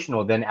more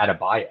emotional than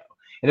Adebayo.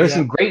 And there's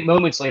some great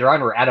moments later on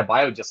where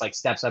Adebayo just like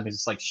steps up and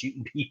just like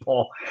shooting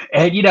people,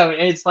 and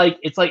it's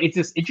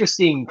this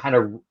interesting kind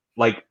of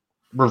like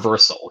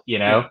reversal,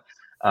 it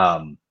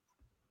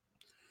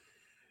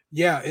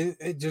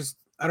just,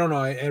 I don't know.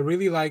 I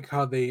really like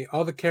how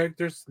all the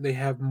characters, they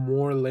have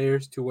more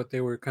layers to what they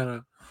were kind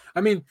of.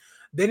 I mean,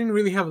 they didn't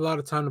really have a lot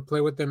of time to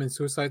play with them in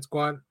Suicide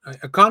Squad.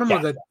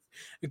 Economos,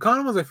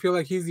 I feel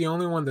like he's the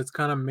only one that's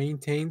kind of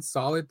maintained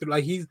solid.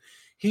 Like he's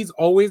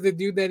always the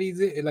dude that he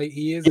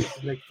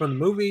is like from the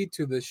movie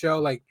to the show.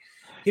 Like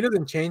he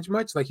doesn't change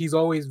much. Like he's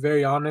always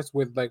very honest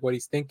with like what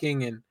he's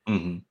thinking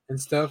and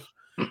stuff.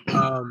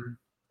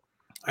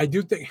 I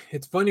do think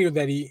it's funny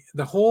that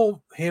the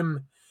whole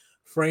him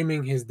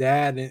framing his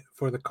dad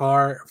for the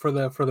car for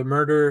the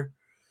murder.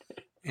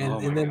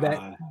 And then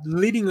that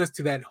leading us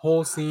to that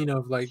whole scene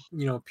of like,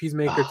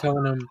 Peacemaker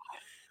telling him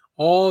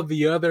all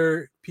the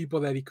other people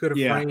that he could have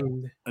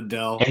framed.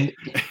 Adele.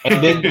 And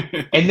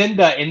then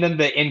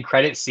the end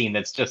credit scene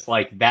that's just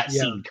like that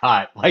scene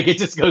cut. Like it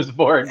just goes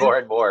more and more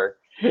and more.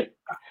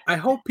 I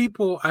hope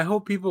people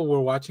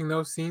were watching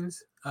those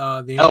scenes.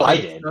 I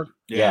did. Stuff.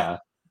 Yeah.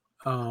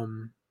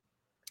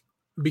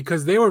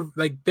 Because they were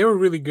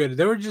really good.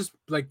 They were just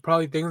like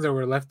probably things that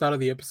were left out of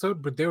the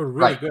episode, but they were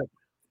really good.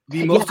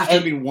 The most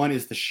disturbing one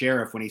is the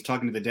sheriff when he's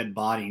talking to the dead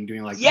body and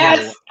doing like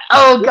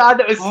oh god,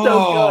 that was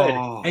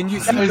so good. And you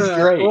see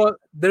great. Well,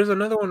 there's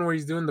another one where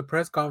he's doing the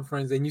press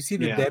conference and you see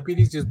the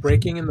deputies just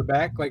breaking in the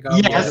back like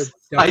yes,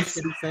 what he's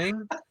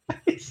saying.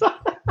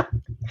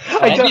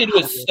 That dude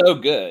was so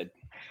good.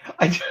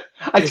 I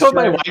told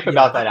my wife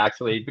about that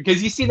actually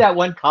because you see that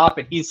one cop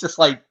and he's just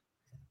like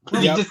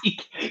he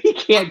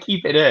can't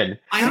keep it in.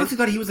 I honestly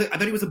thought he was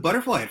a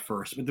butterfly at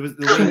first, but there was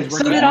the way he was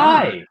so did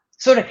I.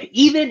 So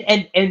even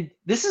and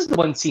this is the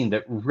one scene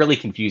that really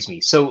confused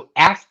me. So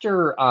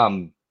after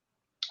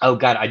oh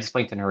god, I just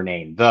blanked on her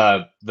name.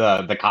 The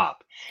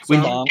cop.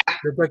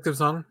 Detective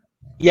Song.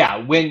 Yeah,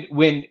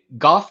 when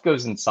Goth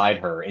goes inside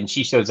her and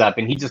she shows up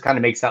and he just kind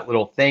of makes that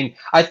little thing.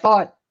 I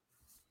thought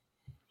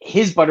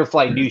his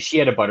butterfly knew she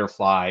had a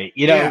butterfly,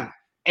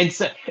 and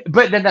so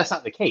but then that's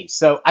not the case.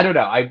 So I don't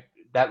know.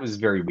 That was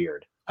very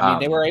weird. I mean,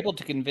 they were able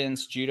to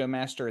convince Judo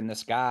Master and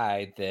this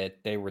guy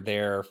that they were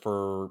there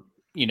for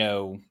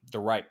the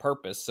right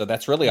purpose. So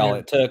that's really all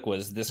it took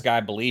was this guy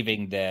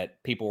believing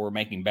that people were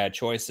making bad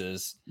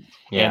choices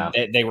and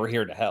they were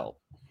here to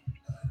help.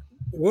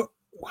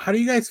 How do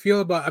you guys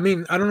feel about, I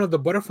mean, I don't know, the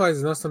butterflies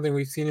is not something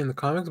we've seen in the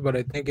comics, but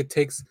I think it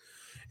takes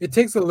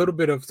a little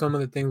bit of some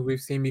of the things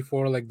we've seen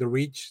before, like the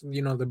Reach,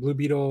 the Blue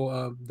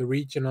Beetle, the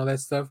Reach and all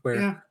that stuff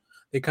where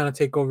they kind of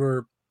take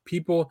over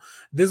people.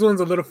 This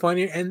one's a little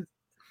funnier and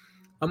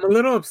I'm a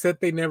little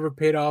upset they never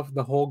paid off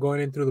the whole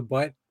going in through the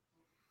butt.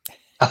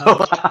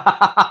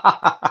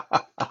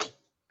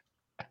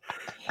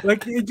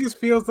 Like it just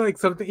feels like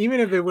something, even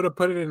if they would have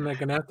put it in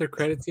like an after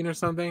credit scene or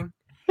something,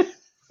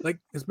 like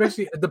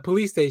especially at the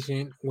police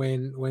station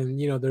when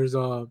there's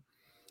all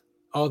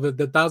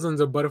the thousands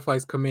of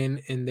butterflies come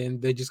in and then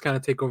they just kind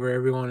of take over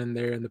everyone in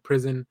there in the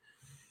prison.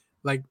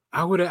 Like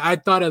I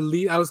thought at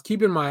least I was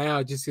keeping my eye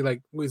out just see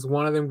like was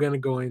one of them gonna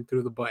go in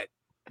through the butt.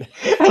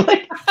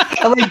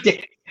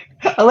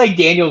 I like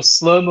Daniel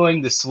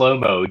slow-moing the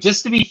slow-mo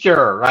just to be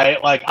sure,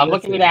 right? Like I'm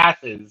looking at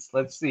asses.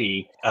 Let's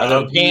see.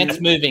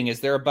 Pants moving. Is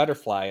there a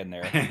butterfly in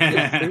there?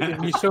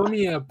 If you show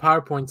me a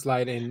PowerPoint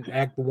slide in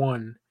Act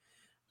 1,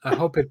 I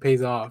hope it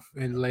pays off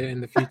in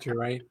the future,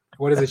 right?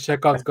 What is it?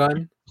 Chekhov's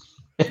gun?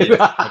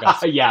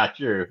 Yeah,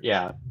 true.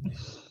 Yeah.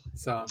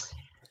 So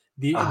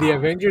the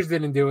Avengers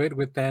didn't do it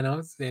with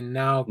Thanos, and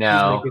now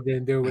Peacemaker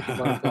didn't do it with the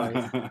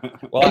butterflies.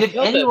 Well, I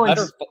feel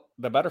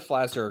the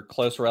butterflies are a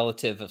close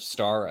relative of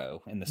Starro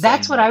in the.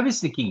 That's what I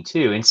was thinking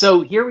too. And so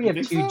here we have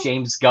two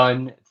James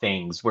Gunn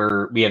things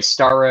where we have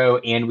Starro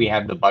and we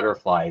have the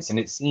butterflies, and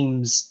it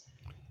seems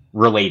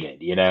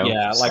related,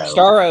 Yeah, like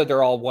Starro,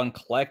 they're all one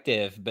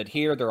collective, but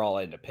here they're all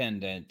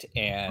independent,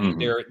 and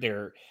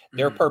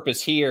their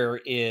purpose here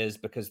is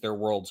because their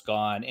world's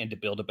gone and to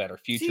build a better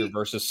future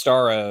versus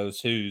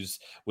Starro's,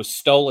 was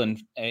stolen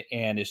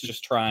and is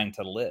just trying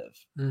to live.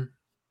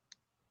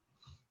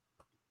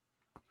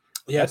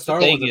 Yeah,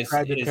 Starro was a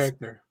tragic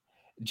character.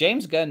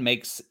 James Gunn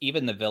makes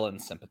even the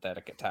villains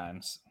sympathetic at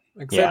times,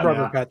 except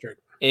Robert Patrick.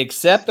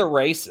 Except the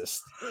racist.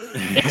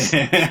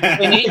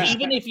 And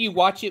even if you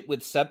watch it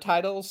with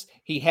subtitles,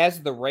 he has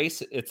the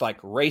race. It's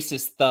like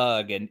racist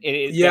thug, and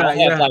they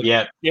all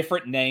have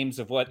different names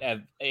of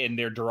and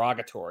they're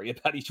derogatory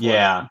about each one.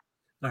 Yeah.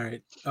 All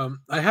right.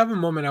 I have a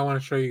moment I want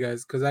to show you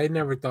guys because I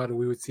never thought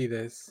we would see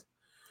this.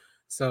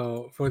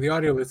 So for the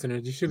audio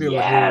listeners, you should be able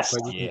to hear it,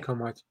 but you can come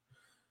watch.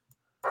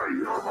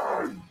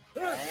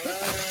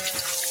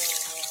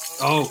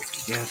 Oh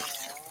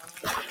yes.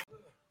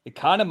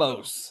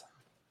 Economos.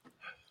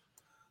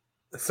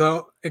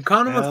 So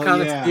Economos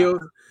kind of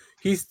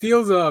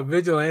steals a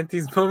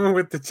Vigilante's moment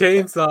with the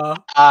chainsaw.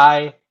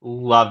 I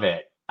love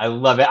it.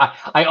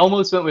 I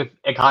almost went with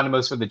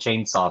Economos for the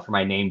chainsaw for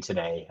my name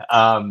today.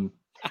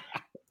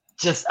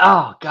 Just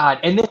oh god,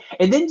 and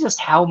then just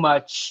how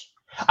much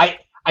I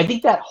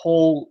think that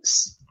whole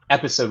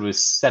episode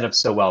was set up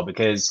so well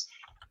because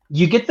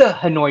you get the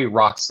Hanoi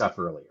Rock stuff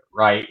earlier,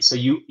 right? So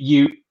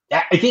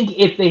I think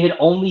if they had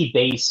only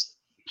based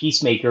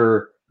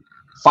Peacemaker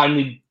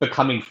finally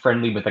becoming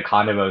friendly with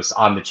Economos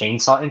on the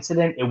chainsaw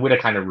incident, it would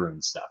have kind of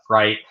ruined stuff,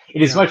 right?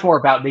 It is much more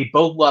about they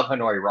both love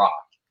Hanoi Rock.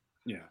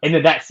 Yeah. And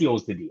then that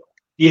seals the deal.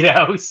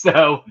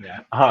 So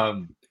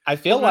I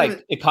feel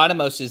like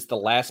Economos is the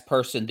last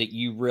person that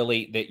you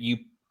really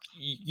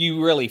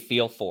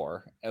feel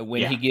for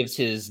when he gives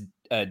his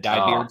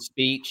Diebeard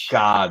speech.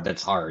 God,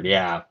 that's hard.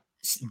 Yeah.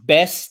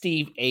 Best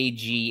Steve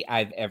Agee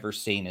I've ever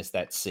seen is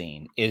that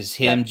scene. Is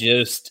him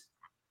just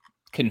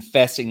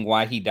confessing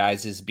why he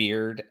dyes his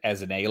beard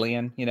as an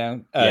alien,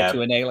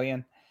 to an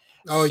alien.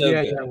 Oh, so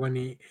yeah, when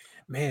he,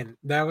 man,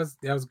 that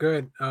was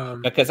good.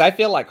 Because I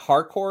feel like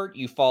Harcourt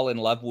you fall in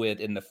love with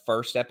in the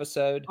first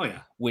episode. Oh yeah,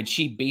 when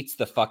she beats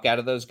the fuck out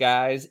of those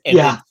guys, and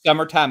then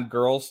Summertime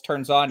Girls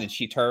turns on, and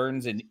she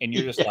turns, and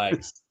you're just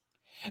like.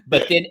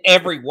 But then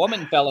every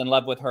woman fell in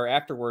love with her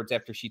afterwards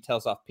after she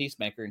tells off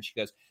Peacemaker, and she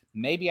goes,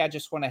 maybe I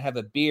just want to have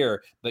a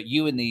beer, but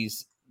you and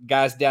these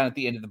guys down at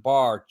the end of the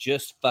bar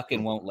just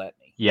fucking won't let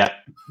me. Yep.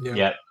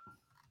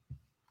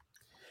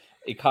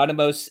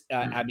 Economos,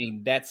 I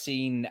mean, that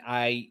scene,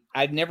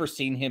 I've never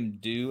seen him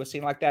do a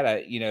scene like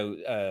that.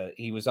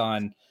 He was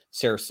on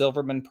Sarah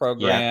Silverman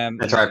program.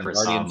 That's right, for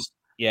Guardians.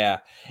 Yeah,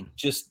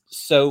 just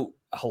so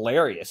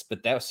hilarious,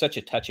 but that was such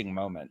a touching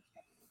moment.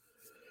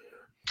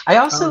 I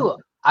also...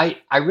 I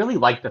really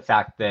like the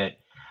fact that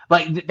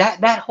like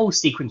that whole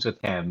sequence with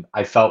him,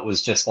 I felt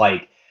was just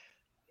like,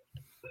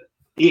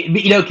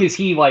 because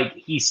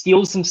he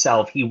steals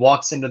himself, he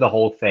walks into the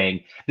whole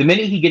thing. The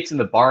minute he gets in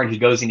the barn, he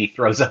goes and he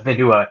throws up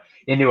into a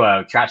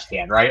trash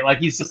can, right? Like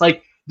he's just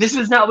like, this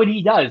is not what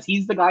he does.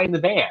 He's the guy in the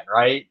van,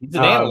 right? He's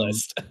an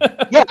analyst.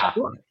 Yeah.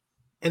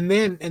 And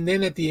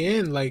then at the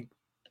end, like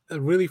a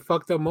really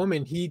fucked up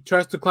moment, he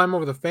tries to climb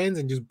over the fence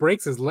and just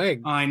breaks his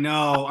leg. I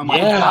know.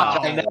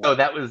 I know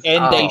that was,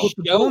 and they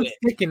show it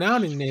sticking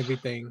out and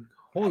everything.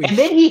 Holy and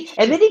then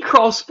he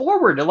crawls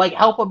forward to like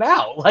help him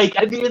out. Like,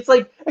 I mean, it's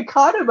like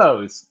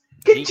Economos.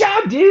 Good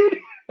job, dude.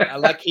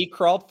 Like he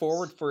crawled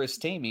forward for his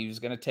team. He was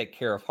going to take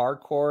care of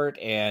Harcourt,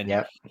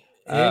 and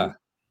and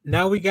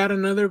now we got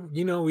another.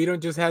 We don't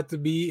just have to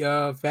be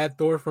Fat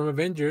Thor from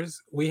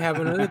Avengers. We have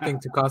another thing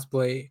to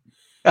cosplay.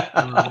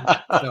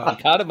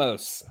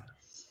 Economos.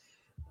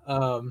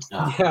 I'm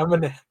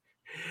gonna,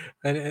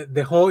 and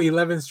the whole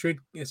 11th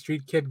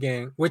Street Kid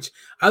gang, which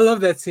I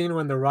love that scene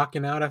when they're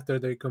rocking out after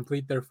they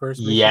complete their first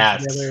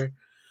mission together.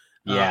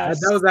 That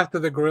was after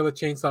the Gorilla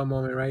Chainsaw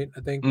moment, right? I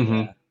think.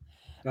 Mm-hmm.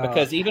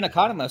 Because even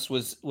Economos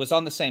was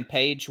on the same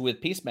page with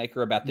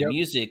Peacemaker about the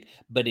music,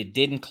 but it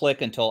didn't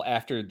click until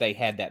after they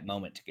had that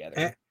moment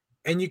together.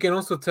 And you can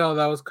also tell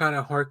that was kind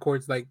of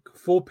Harcourt's like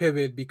full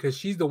pivot, because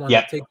she's the one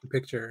that takes the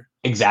picture.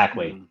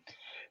 Exactly.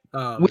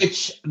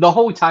 Which the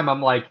whole time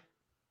I'm like,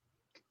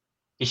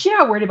 is she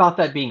not worried about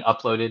that being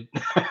uploaded?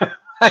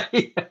 I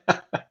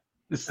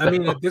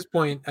mean, at this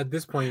point,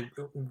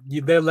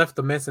 they left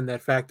a mess in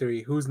that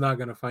factory. Who's not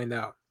going to find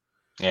out?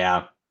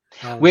 Yeah.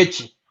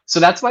 So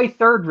that's my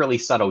third really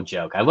subtle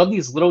joke. I love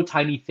these little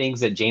tiny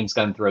things that James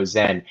Gunn throws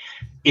in.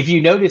 If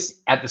you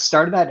notice, at the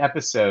start of that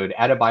episode,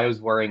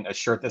 Adebayo's wearing a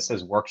shirt that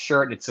says work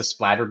shirt, and it's just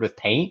splattered with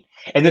paint.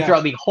 And then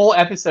throughout the whole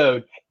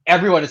episode,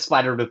 everyone is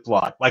splattered with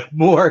blood, like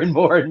more and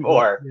more and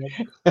more.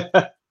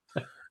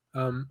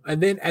 And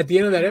then at the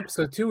end of that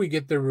episode too, we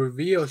get the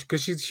reveal,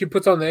 because she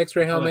puts on the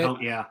X-ray helmet.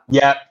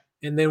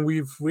 And then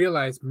we've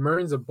realized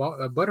Mern's a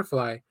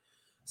butterfly.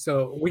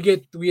 So we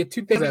get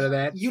two things out of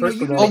that. You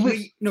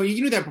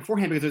knew that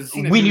beforehand, because there's a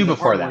scene we knew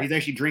before that where he's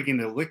actually drinking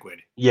the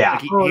liquid. Yeah.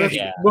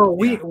 I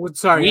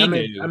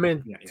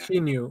meant she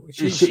knew.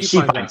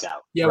 She finds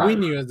out. Yeah, right. We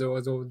knew as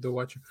the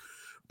watcher.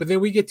 But then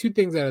we get two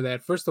things out of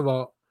that. First of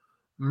all,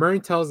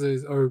 Mern tells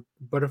us, or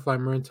Butterfly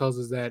Mern tells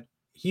us, that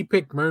he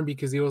picked Mern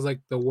because he was like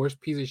the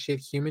worst piece of shit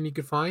human he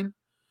could find.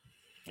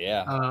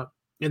 Yeah.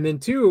 And then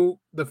two,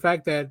 the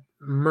fact that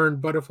Mern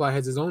Butterfly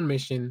has his own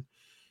mission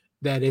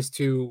that is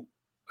to,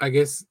 I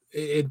guess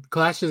it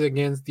clashes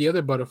against the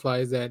other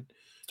butterflies that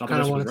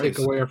kind of want to take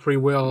away our free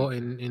will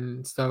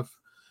and stuff,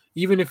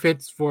 even if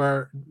it's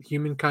for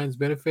humankind's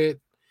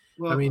benefit.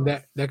 Well, I mean,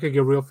 that could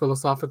get real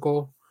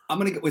philosophical. I'm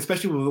going to go,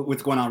 especially with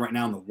what's going on right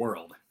now in the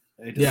world.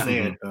 I hate to say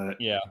it, but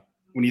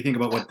when you think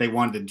about what they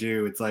wanted to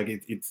do, it's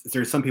like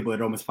there's some people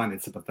that almost find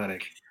it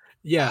sympathetic.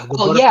 Yeah.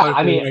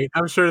 I mean, right.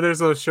 I'm sure there's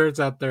those shirts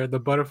out there. The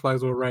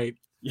butterflies were right.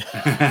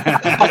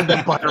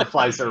 The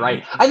butterflies are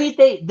right. I mean,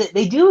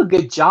 they do a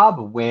good job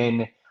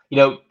when,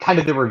 kind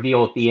of the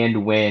reveal at the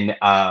end when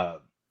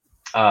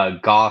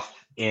Goff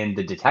and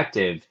the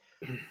detective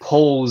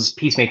pulls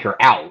Peacemaker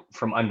out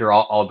from under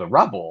all the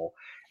rubble,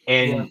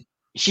 and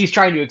she's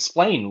trying to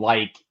explain,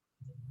 like,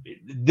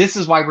 this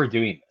is why we're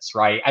doing this,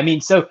 right? I mean,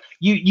 so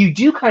you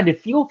do kind of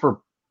feel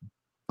for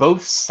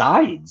both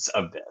sides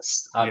of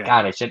this.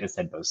 God, I shouldn't have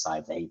said both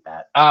sides. I hate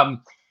that.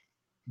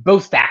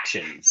 Both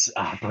factions,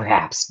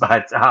 perhaps,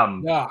 but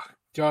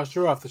Josh,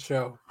 you're off the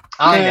show.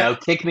 I know.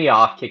 Kick me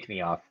off.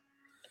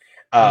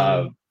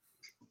 That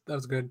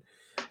was good.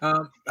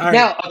 Now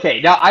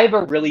I have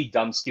a really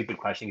dumb, stupid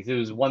question, because it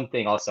was one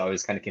thing also I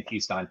was kind of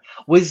confused on.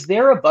 Was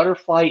there a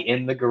butterfly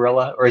in the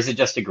gorilla, or is it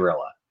just a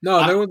gorilla?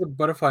 No, there was a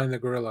butterfly in the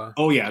gorilla.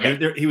 Oh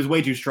yeah, he was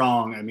way too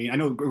strong. I mean, I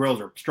know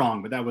gorillas are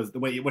strong, but that was the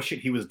way what shit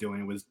he was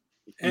doing was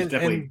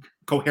definitely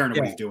coherent of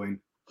what he's doing.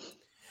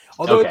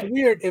 Although it's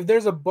weird, if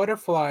there's a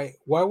butterfly,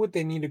 why would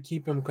they need to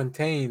keep him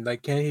contained?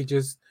 Like, can't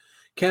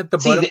the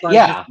butterfly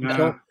just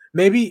control?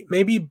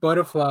 Maybe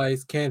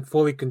butterflies can't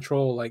fully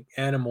control like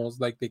animals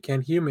like they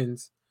can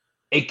humans.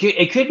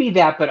 It could be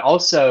that, but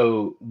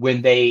also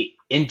when they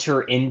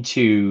enter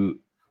into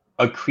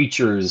a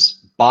creature's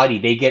body,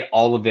 they get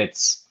all of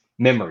its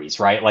memories,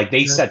 right? Like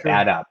they set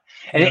that up.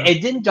 And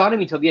it didn't dawn on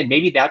me until the end.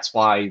 Maybe that's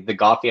why the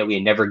Goth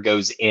alien never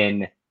goes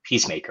in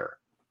Peacemaker.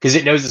 Because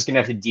it knows it's going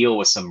to have to deal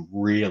with some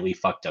really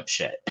fucked up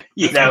shit.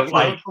 You know,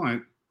 like,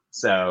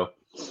 so.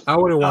 I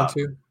wouldn't want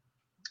to.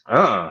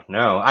 Oh,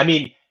 no. I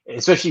mean,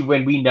 especially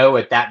when we know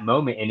at that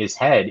moment in his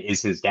head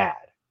is his dad,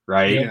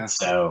 right? Yeah.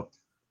 So.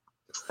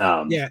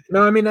 Yeah.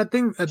 No, I mean, I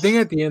think at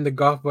the end, the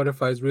Goth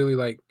butterfly is really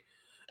like,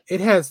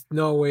 it has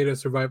no way to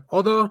survive.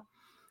 Although,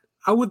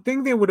 I would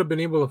think they would have been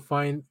able to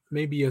find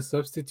maybe a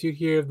substitute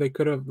here if they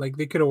could have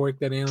worked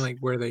that in, like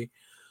where the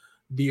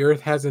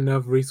Earth has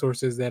enough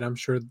resources that I'm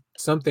sure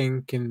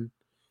something can,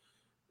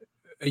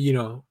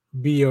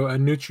 be a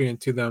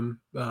nutrient to them.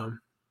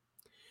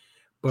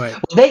 But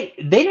they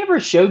never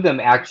showed them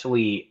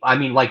actually. I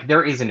mean, like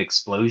there is an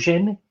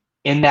explosion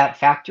in that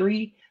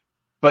factory,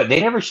 but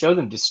they never show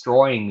them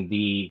destroying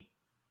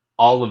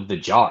all of the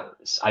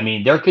jars. I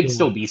mean, there could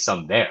still be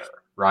some there,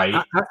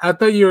 right? I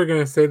thought you were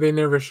gonna say they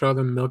never show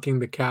them milking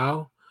the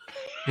cow,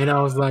 and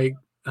I was like,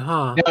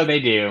 huh? No, they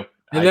do.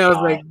 And then I was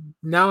like,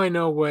 now I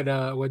know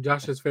what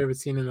Josh's favorite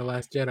scene in The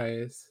Last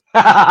Jedi is.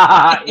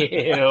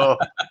 Ew.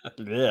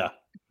 Yeah.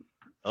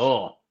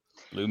 Oh,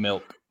 blue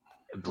milk.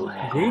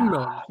 Green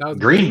milk. That was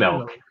green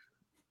milk.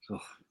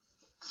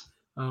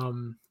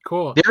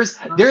 Cool.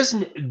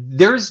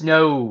 There's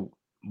no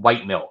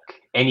white milk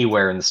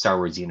anywhere in the Star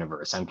Wars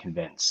universe. I'm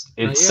convinced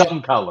it's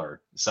some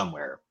color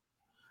somewhere.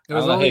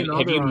 Have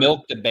you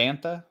milked the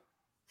bantha?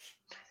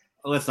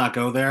 Let's not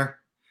go there.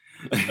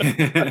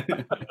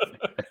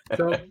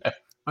 So,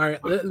 all right,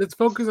 let's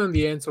focus on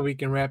the end so we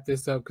can wrap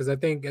this up because I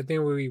think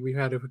we've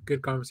had a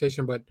good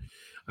conversation, but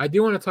I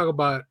do want to talk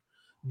about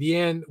the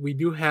end. We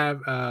do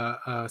have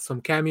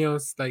some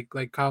cameos, like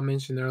Kyle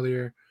mentioned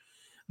earlier,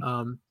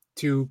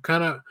 to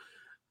kind of.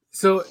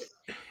 So,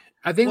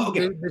 I think. Well,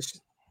 okay.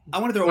 I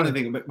want to throw one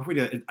thing, but before we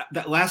do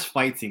that last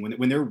fight scene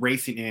when they're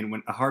racing in,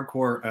 when a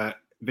hardcore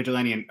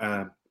vigilante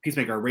and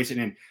Peacemaker are racing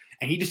in,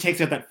 and he just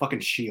takes out that fucking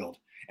shield.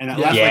 And that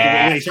last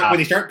fight, when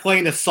they start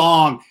playing the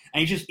song,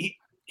 and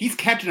he's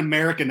Captain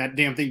America in that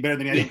damn thing better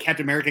than I think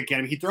Captain America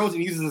can. He throws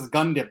and uses his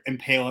gun to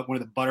impale at one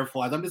of the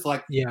butterflies. I'm just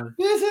like,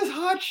 this is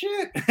hot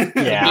shit.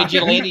 Yeah.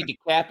 Vigilante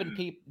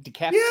decapitating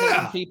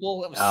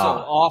people. It was so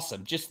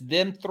awesome. Just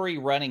them three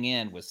running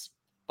in was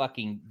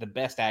fucking the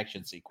best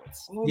action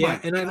sequence. Oh yeah,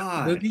 and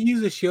did he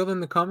use a shield in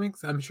the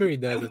comics? I'm sure he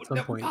does at some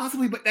point.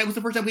 Possibly, but that was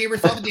the first time we ever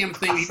saw the damn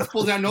thing. He just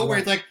pulls out of nowhere.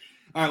 It's like,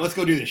 all right, let's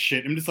go do this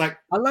shit. I'm just like,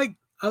 I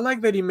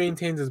like that he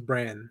maintains his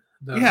brand.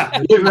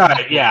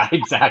 Right. Yeah,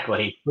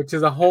 exactly. Which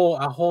is a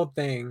whole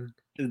thing.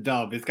 The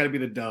dove. It's got to be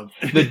the dove.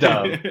 The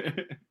dove.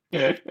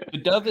 The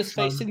dove is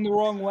facing the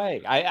wrong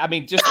way. I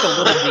mean, just the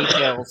little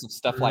details of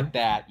stuff like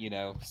that.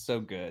 So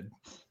good.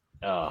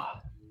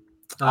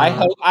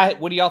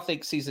 What do y'all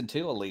think season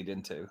 2 will lead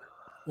into?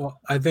 Well,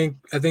 I think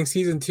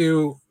season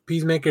 2,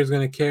 Peacemaker is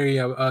going to carry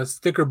a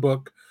sticker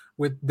book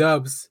with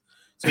dubs,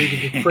 so you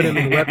can just put them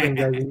in weapons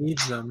as he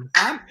needs them.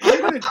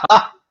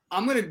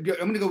 I'm gonna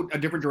go a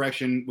different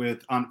direction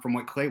from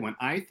what Clay went.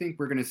 I think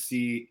we're gonna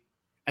see.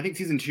 I think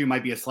season 2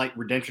 might be a slight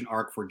redemption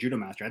arc for Judo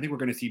Master. I think we're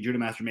gonna see Judo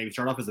Master maybe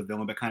start off as a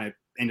villain, but kind of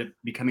end up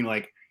becoming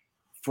like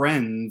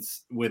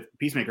friends with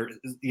Peacemaker,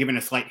 giving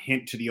a slight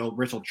hint to the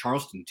original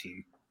Charleston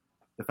team.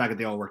 The fact that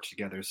they all work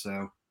together.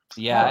 So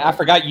yeah, I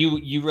forgot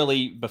you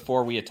really,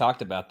 before we had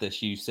talked about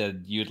this, you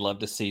said you'd love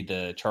to see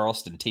the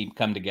Charleston team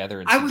come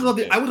together. I would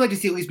like to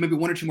see at least maybe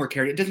one or two more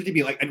characters. It doesn't have to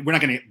be like, we're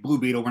not going to get Blue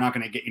Beetle, we're not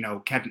going to get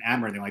Captain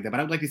Atom or anything like that. But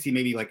I would like to see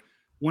maybe like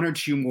one or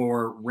two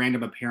more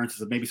random appearances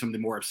of maybe some of the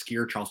more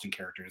obscure Charleston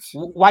characters.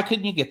 Why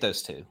couldn't you get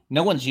those two?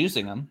 No one's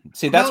using them.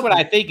 See, that's what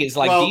I think is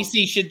like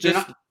DC should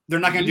just. They're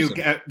not going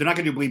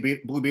to do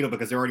Blue Beetle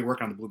because they're already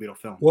working on the Blue Beetle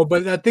film. Well,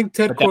 but I think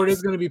Ted Kord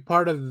is going to be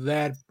part of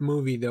that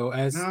movie though,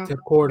 as Ted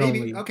Kord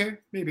only. Okay,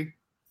 maybe.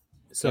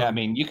 So yeah, I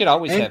mean, you could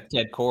always have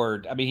Ted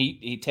Kord. I mean,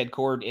 he Ted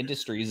Kord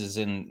Industries is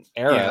in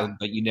Arrow,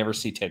 but you never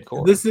see Ted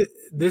Kord. This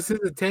is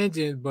a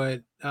tangent,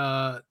 but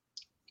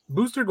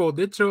Booster Gold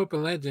did show up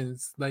in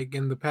Legends like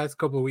in the past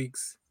couple of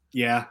weeks.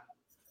 Yeah,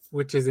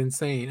 which is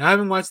insane. I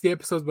haven't watched the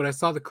episodes, but I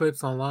saw the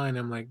clips online.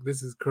 I'm like,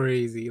 this is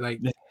crazy. Like.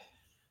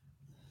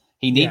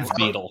 He needs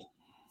Beetle.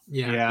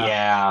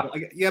 Yeah.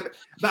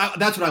 But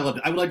that's what I loved.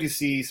 I would like to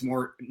see some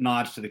more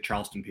nods to the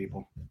Charleston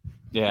people.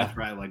 Yeah, that's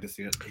where I'd like to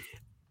see it.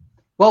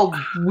 Well,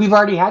 we've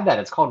already had that.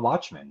 It's called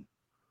Watchmen.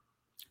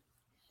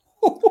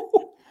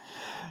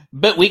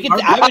 But we could.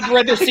 I would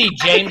rather see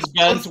James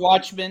Gunn's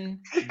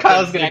Watchmen.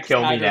 Kyle's gonna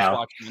kill me now.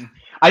 Watchmen.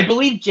 I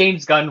believe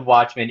James Gunn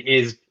Watchmen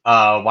is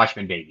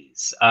Watchmen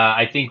Babies.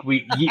 I think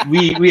we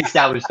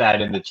established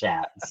that in the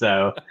chat.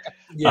 So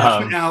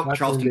now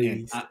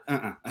Charleston.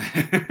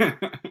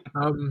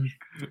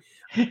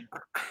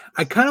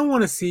 I kind of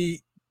want to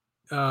see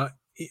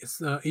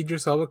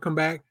Idris Elba come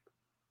back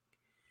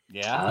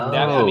Yeah.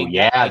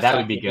 That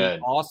would be good.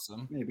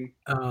 Awesome. Maybe.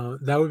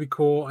 That would be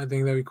cool. I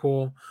think that'd be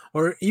cool.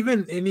 Or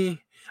even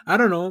I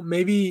don't know,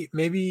 maybe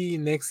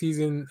next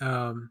season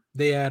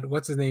they add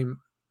what's his name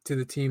to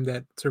the team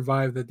that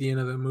survived at the end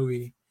of the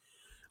movie.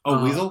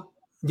 Weasel?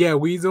 Yeah,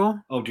 Weasel.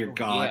 Oh dear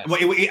God!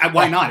 Yes. Wait,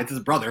 why not? It's his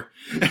brother.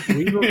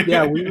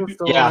 Weasel's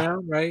still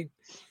around, right?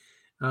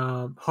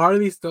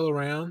 Harley's still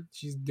around.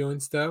 She's doing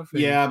stuff.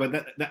 Yeah,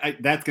 but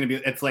that's gonna be.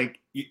 It's like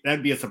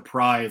that'd be a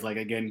surprise. Like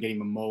again, getting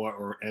Momoa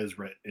or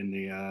Ezra in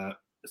the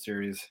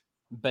series.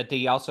 But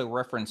he also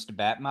referenced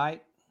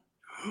Batmite.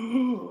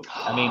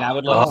 I mean, I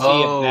would love to see a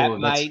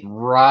Batmite.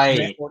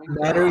 Right.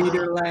 Matter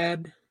Eater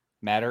lad.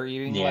 Matter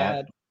Eating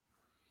lad.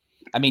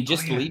 I mean,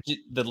 just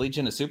the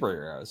Legion of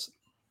Superheroes.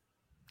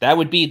 That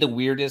would be the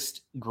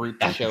weirdest group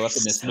to show up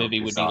in this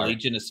movie. Would be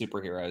Legion of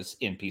Superheroes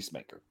in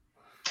Peacemaker.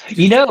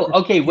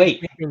 Okay,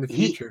 wait. In the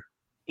future,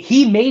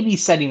 he may be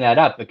setting that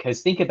up because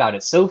think about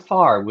it. So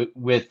far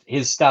with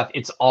his stuff,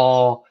 it's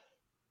all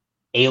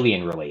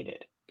alien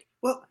related.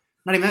 Well,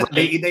 not even that.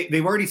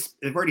 They've already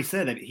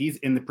said that he's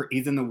in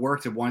the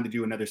works of wanting to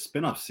do another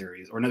spin-off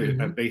series or another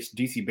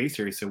DC base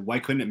series. So why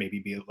couldn't it maybe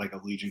be like a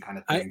Legion kind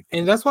of thing?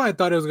 and that's why I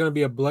thought it was going to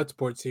be a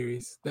Bloodsport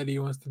series that he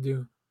wants to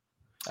do.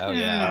 Oh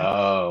yeah.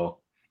 Oh.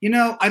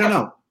 I don't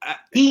know.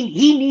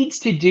 He needs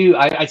to do.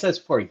 I said this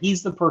before.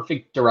 He's the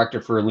perfect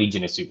director for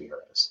Legion of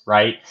Superheroes,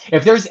 right?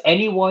 If there's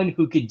anyone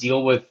who could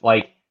deal with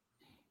like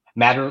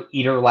Matter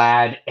Eater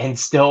lad and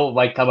still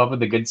like come up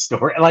with a good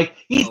story, like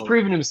he's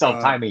proven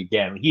himself time and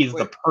again. He's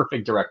the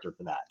perfect director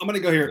for that. I'm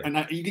gonna go here, and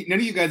none of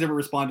you guys ever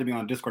responded to me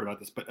on Discord about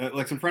this, but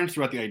like some friends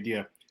threw out the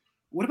idea.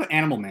 What about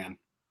Animal Man?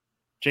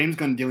 James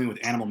Gunn dealing with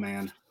Animal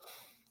Man.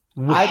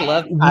 I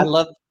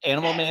love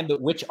Animal Man, but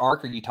which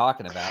arc are you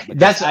talking about? Because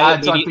that's what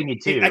I'm thinking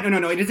too.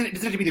 No. It doesn't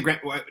have to be the grand.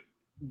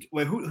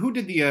 Who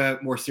did the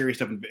more serious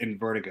stuff in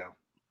Vertigo?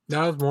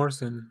 That was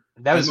Morrison.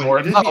 That was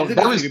more.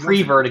 That was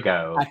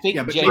pre-Vertigo. I think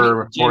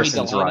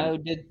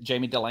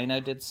Jamie Delano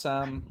did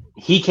some.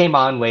 He came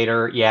on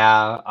later.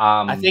 Yeah.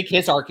 I think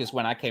his arc is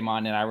when I came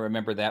on, and I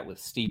remember that with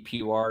Steve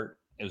Pugh art.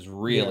 It was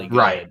really good.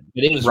 Right.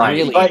 But it was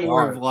really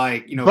more of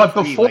like But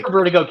before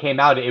Vertigo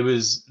came out, it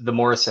was the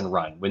Morrison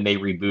run when they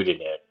rebooted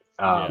it.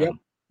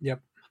 Yep.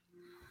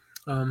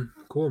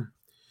 Cool.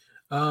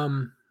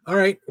 All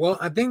right. Well,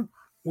 I think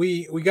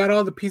we got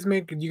all the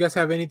Peacemaker. Do you guys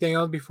have anything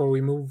else before we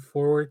move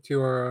forward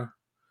to our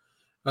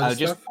other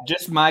stuff?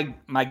 Just my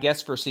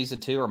guess for season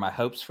 2 or my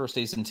hopes for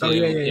season 2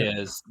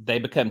 is they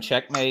become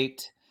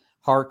checkmate.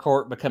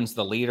 Harcourt becomes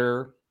the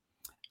leader.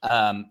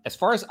 As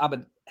far as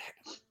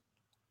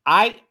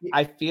I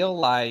feel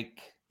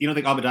like you don't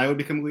think Obadiah would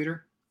become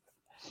leader?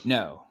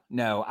 No.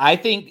 I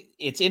think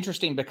it's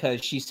interesting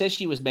because she says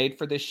she was made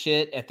for this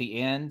shit at the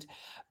end,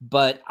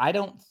 but I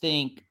don't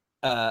think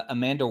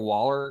Amanda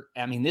Waller.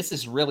 I mean, this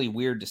is really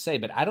weird to say,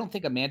 but I don't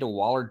think Amanda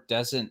Waller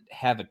doesn't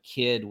have a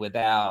kid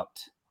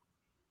without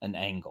an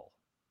angle.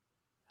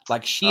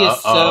 Like she is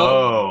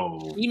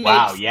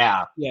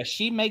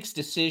she makes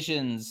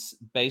decisions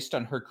based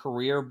on her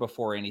career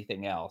before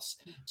anything else.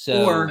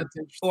 So, or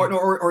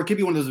it could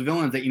be one of those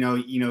villains that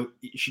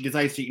she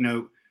decides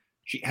to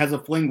she has a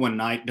fling one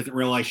night, doesn't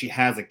realize she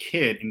has a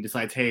kid, and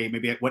decides, hey,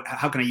 maybe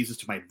how can I use this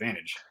to my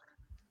advantage?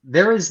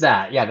 There is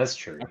that. Yeah, that's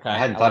true. Okay, I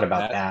hadn't thought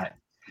about that.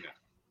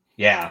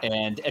 Yeah.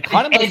 And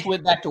Economist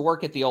went back to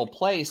work at the old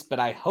place, but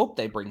I hope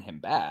they bring him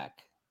back.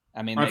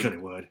 I mean, I'm sure they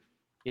would.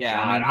 Yeah,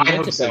 God, I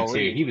hope so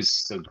too. He was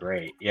so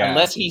great. Yeah.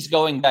 Unless he's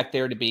going back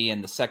there to be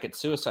in the second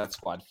Suicide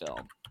Squad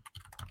film.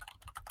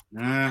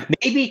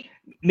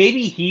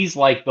 Maybe he's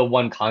like the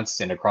one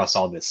constant across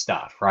all this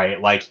stuff, right?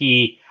 Like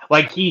he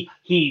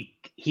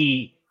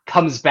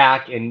comes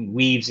back and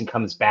leaves and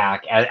comes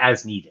back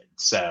as needed.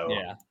 So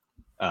yeah.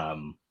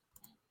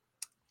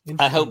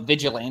 I hope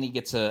Vigilante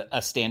gets a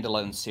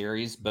standalone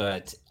series,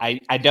 but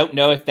I don't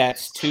know if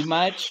that's too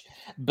much.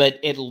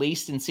 But at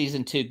least in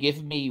season 2,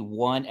 give me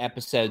one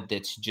episode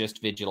that's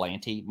just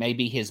Vigilante.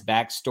 Maybe his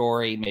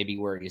backstory, maybe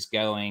where he's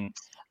going,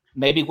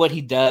 maybe what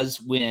he does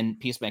when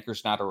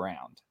Peacemaker's not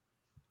around.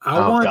 I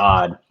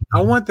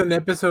want an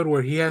episode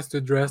where he has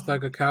to dress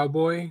like a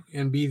cowboy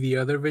and be the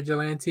other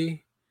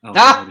vigilante.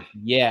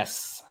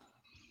 Yes.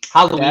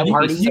 Halloween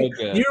party. So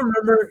good.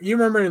 You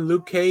remember in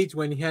Luke Cage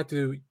when he had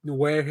to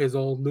wear his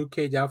old Luke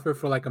Cage outfit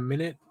for like a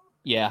minute?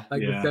 Yeah. The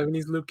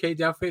 70s Luke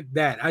Cage outfit.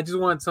 That I just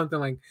want something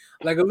like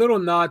a little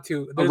nod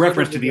to a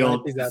reference to the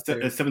old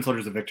Seven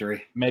Soldiers of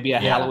Victory. Maybe a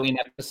Halloween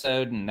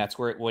episode, and that's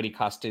what he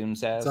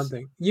costumes as.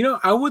 Something.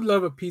 I would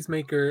love a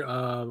Peacemaker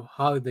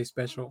holiday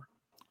special.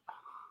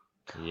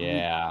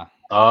 Yeah.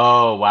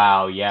 Oh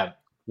wow, yeah.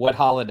 What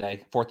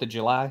holiday? 4th of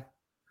July?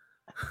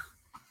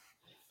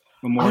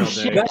 Memorial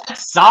Day.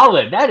 That's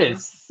solid. That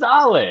is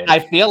solid. I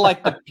feel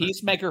like the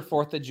Peacemaker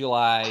 4th of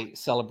July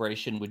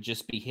celebration would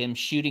just be him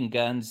shooting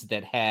guns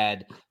that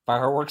had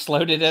fireworks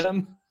loaded in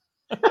them.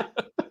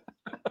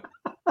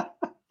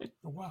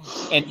 Wow.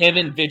 And him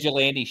and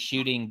Vigilante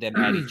shooting them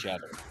at each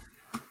other.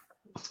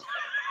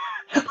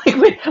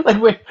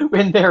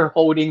 when they're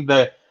holding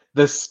the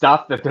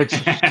stuff that they're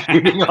just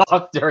shooting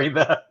off during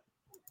the...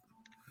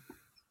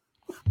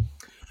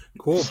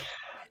 Cool.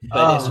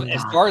 But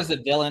as far as the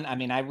villain, I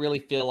mean, I really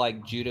feel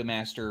like Judo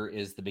Master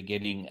is the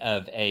beginning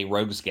of a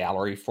rogues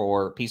gallery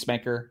for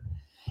Peacemaker.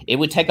 It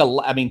would take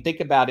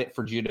think about it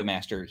for Judo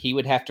Master. He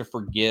would have to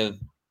forgive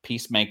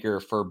Peacemaker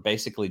for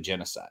basically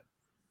genocide.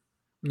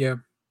 Yeah.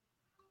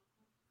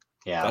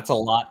 That's a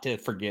lot to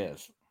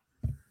forgive.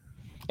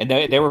 And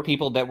there were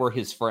people that were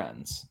his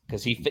friends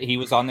because he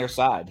was on their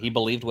side. He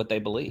believed what they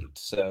believed.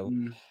 So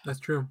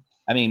that's true.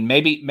 I mean,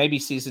 maybe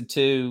season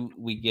 2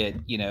 we get,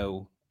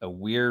 a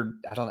weird.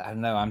 I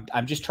don't know.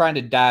 I'm just trying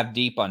to dive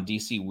deep on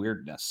DC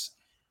weirdness.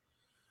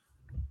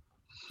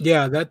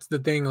 Yeah, that's the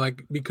thing.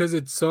 Like because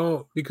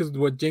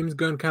what James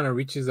Gunn kind of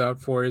reaches out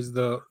for is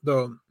the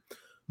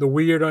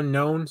weird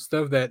unknown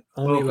stuff that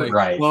only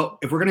Well,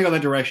 if we're gonna go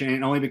that direction,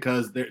 and only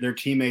because they're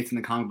teammates in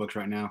the comic books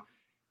right now.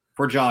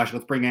 For Josh,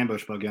 let's bring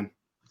Ambush Bug in.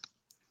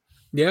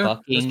 Yeah,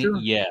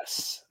 fucking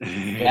yes,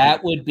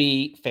 that would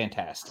be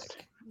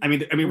fantastic. I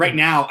mean, right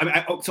now.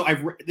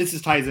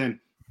 This ties in.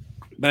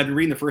 But I've been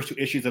reading the first 2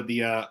 issues of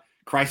the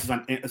Crisis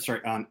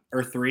on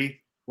Earth 3,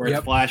 where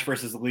it's Flash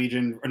versus the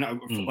Legion, or no,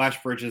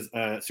 Flash versus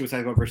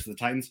Suicide Squad versus the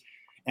Titans,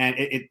 and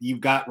you've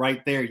got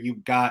right there,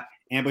 you've got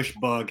Ambush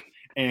Bug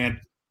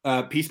and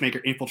Peacemaker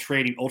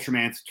infiltrating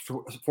Ultraman's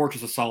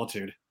Fortress of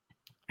Solitude.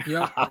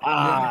 Yeah.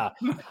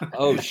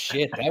 Oh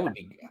shit, that would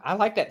be. I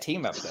like that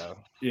team up though.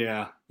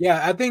 Yeah.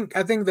 Yeah, I think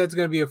that's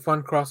gonna be a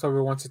fun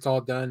crossover once it's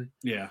all done.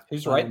 Yeah.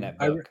 Who's writing that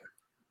book?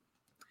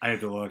 I have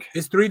to look.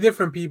 It's 3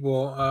 different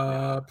people.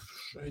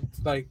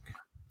 It's like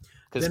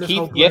because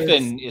Keith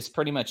Giffen is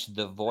pretty much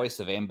the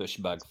voice of Ambush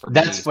Bug for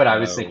That's what I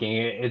was thinking.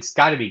 It's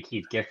got to be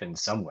Keith Giffen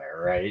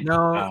somewhere, right?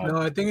 No,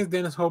 I think it's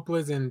Dennis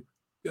Hopeless and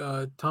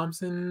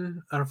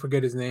Thompson. I don't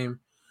forget his name.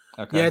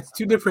 Okay. Yeah, it's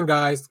 2 different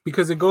guys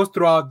because it goes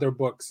throughout their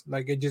books.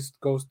 Like it just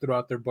goes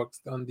throughout their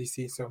books on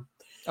DC. So,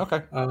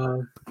 okay.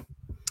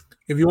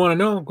 If you want to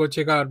know, go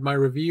check out my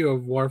review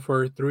of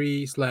Warfare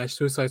 3 /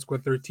 Suicide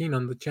Squad 13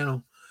 on the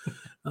channel.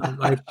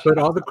 I put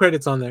all the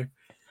credits on there.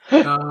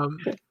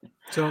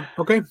 So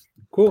okay,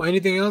 cool.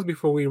 Anything else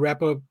before we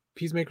wrap up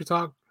Peacemaker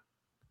talk?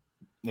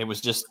 It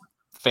was just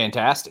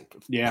fantastic.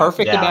 Yeah.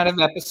 Perfect amount of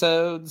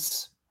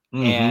episodes.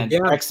 And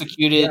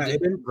executed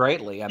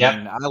greatly. I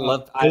mean,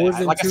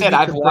 like I said,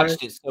 I've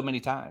watched it so many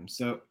times.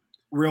 So,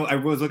 I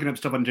was looking up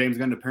stuff on James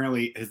Gunn.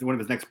 Apparently, one of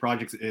his next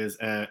projects is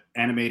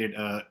animated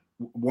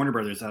Warner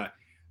Brothers,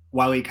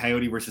 Wile E.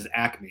 Coyote versus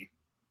Acme.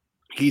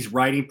 He's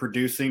writing,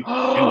 producing,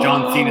 and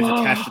John Cena is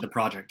attached to the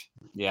project.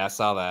 Yeah, I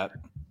saw that.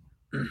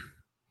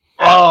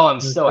 Oh,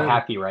 I'm so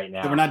happy right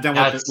now. So we're not done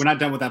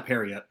with that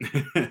pair yet.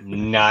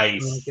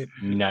 Nice.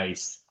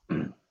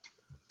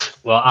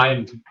 Well,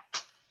 I'm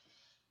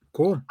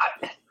cool.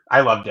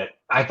 I loved it.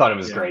 I thought it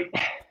was great.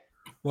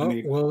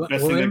 Well, we'll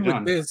end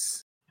with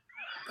this.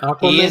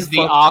 He is the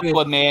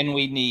Aquaman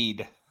we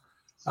need.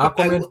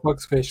 Aquaman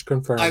fucks fish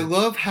confirmed. I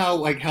love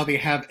how they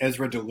have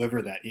Ezra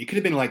deliver that. He could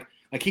have been like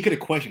he could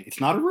have questioned. It's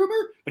not a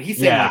rumor, but he's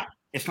saying like,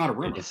 it's not a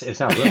rumor. It's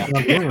not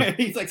a rumor.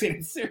 He's like saying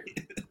it's serious.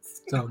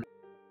 So.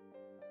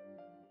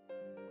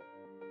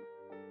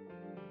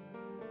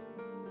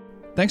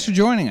 Thanks for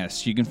joining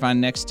us. You can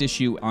find Next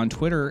Issue on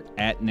Twitter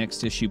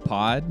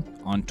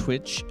 @NextIssuePod, on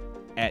Twitch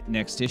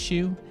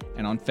 @NextIssue,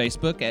 and on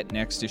Facebook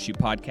 @NextIssue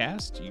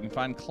Podcast. You can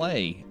find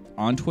Clay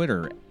on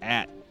Twitter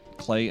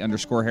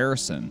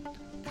 @Clay_Harrison,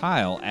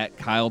 Kyle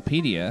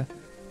 @KylePedia,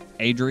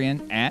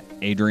 Adrian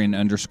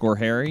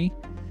 @Adrian_Harry,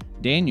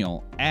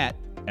 Daniel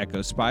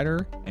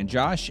 @EchoSpider, and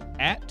Josh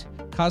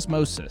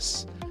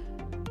 @Cosmosis.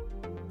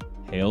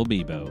 Hail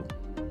Bebo.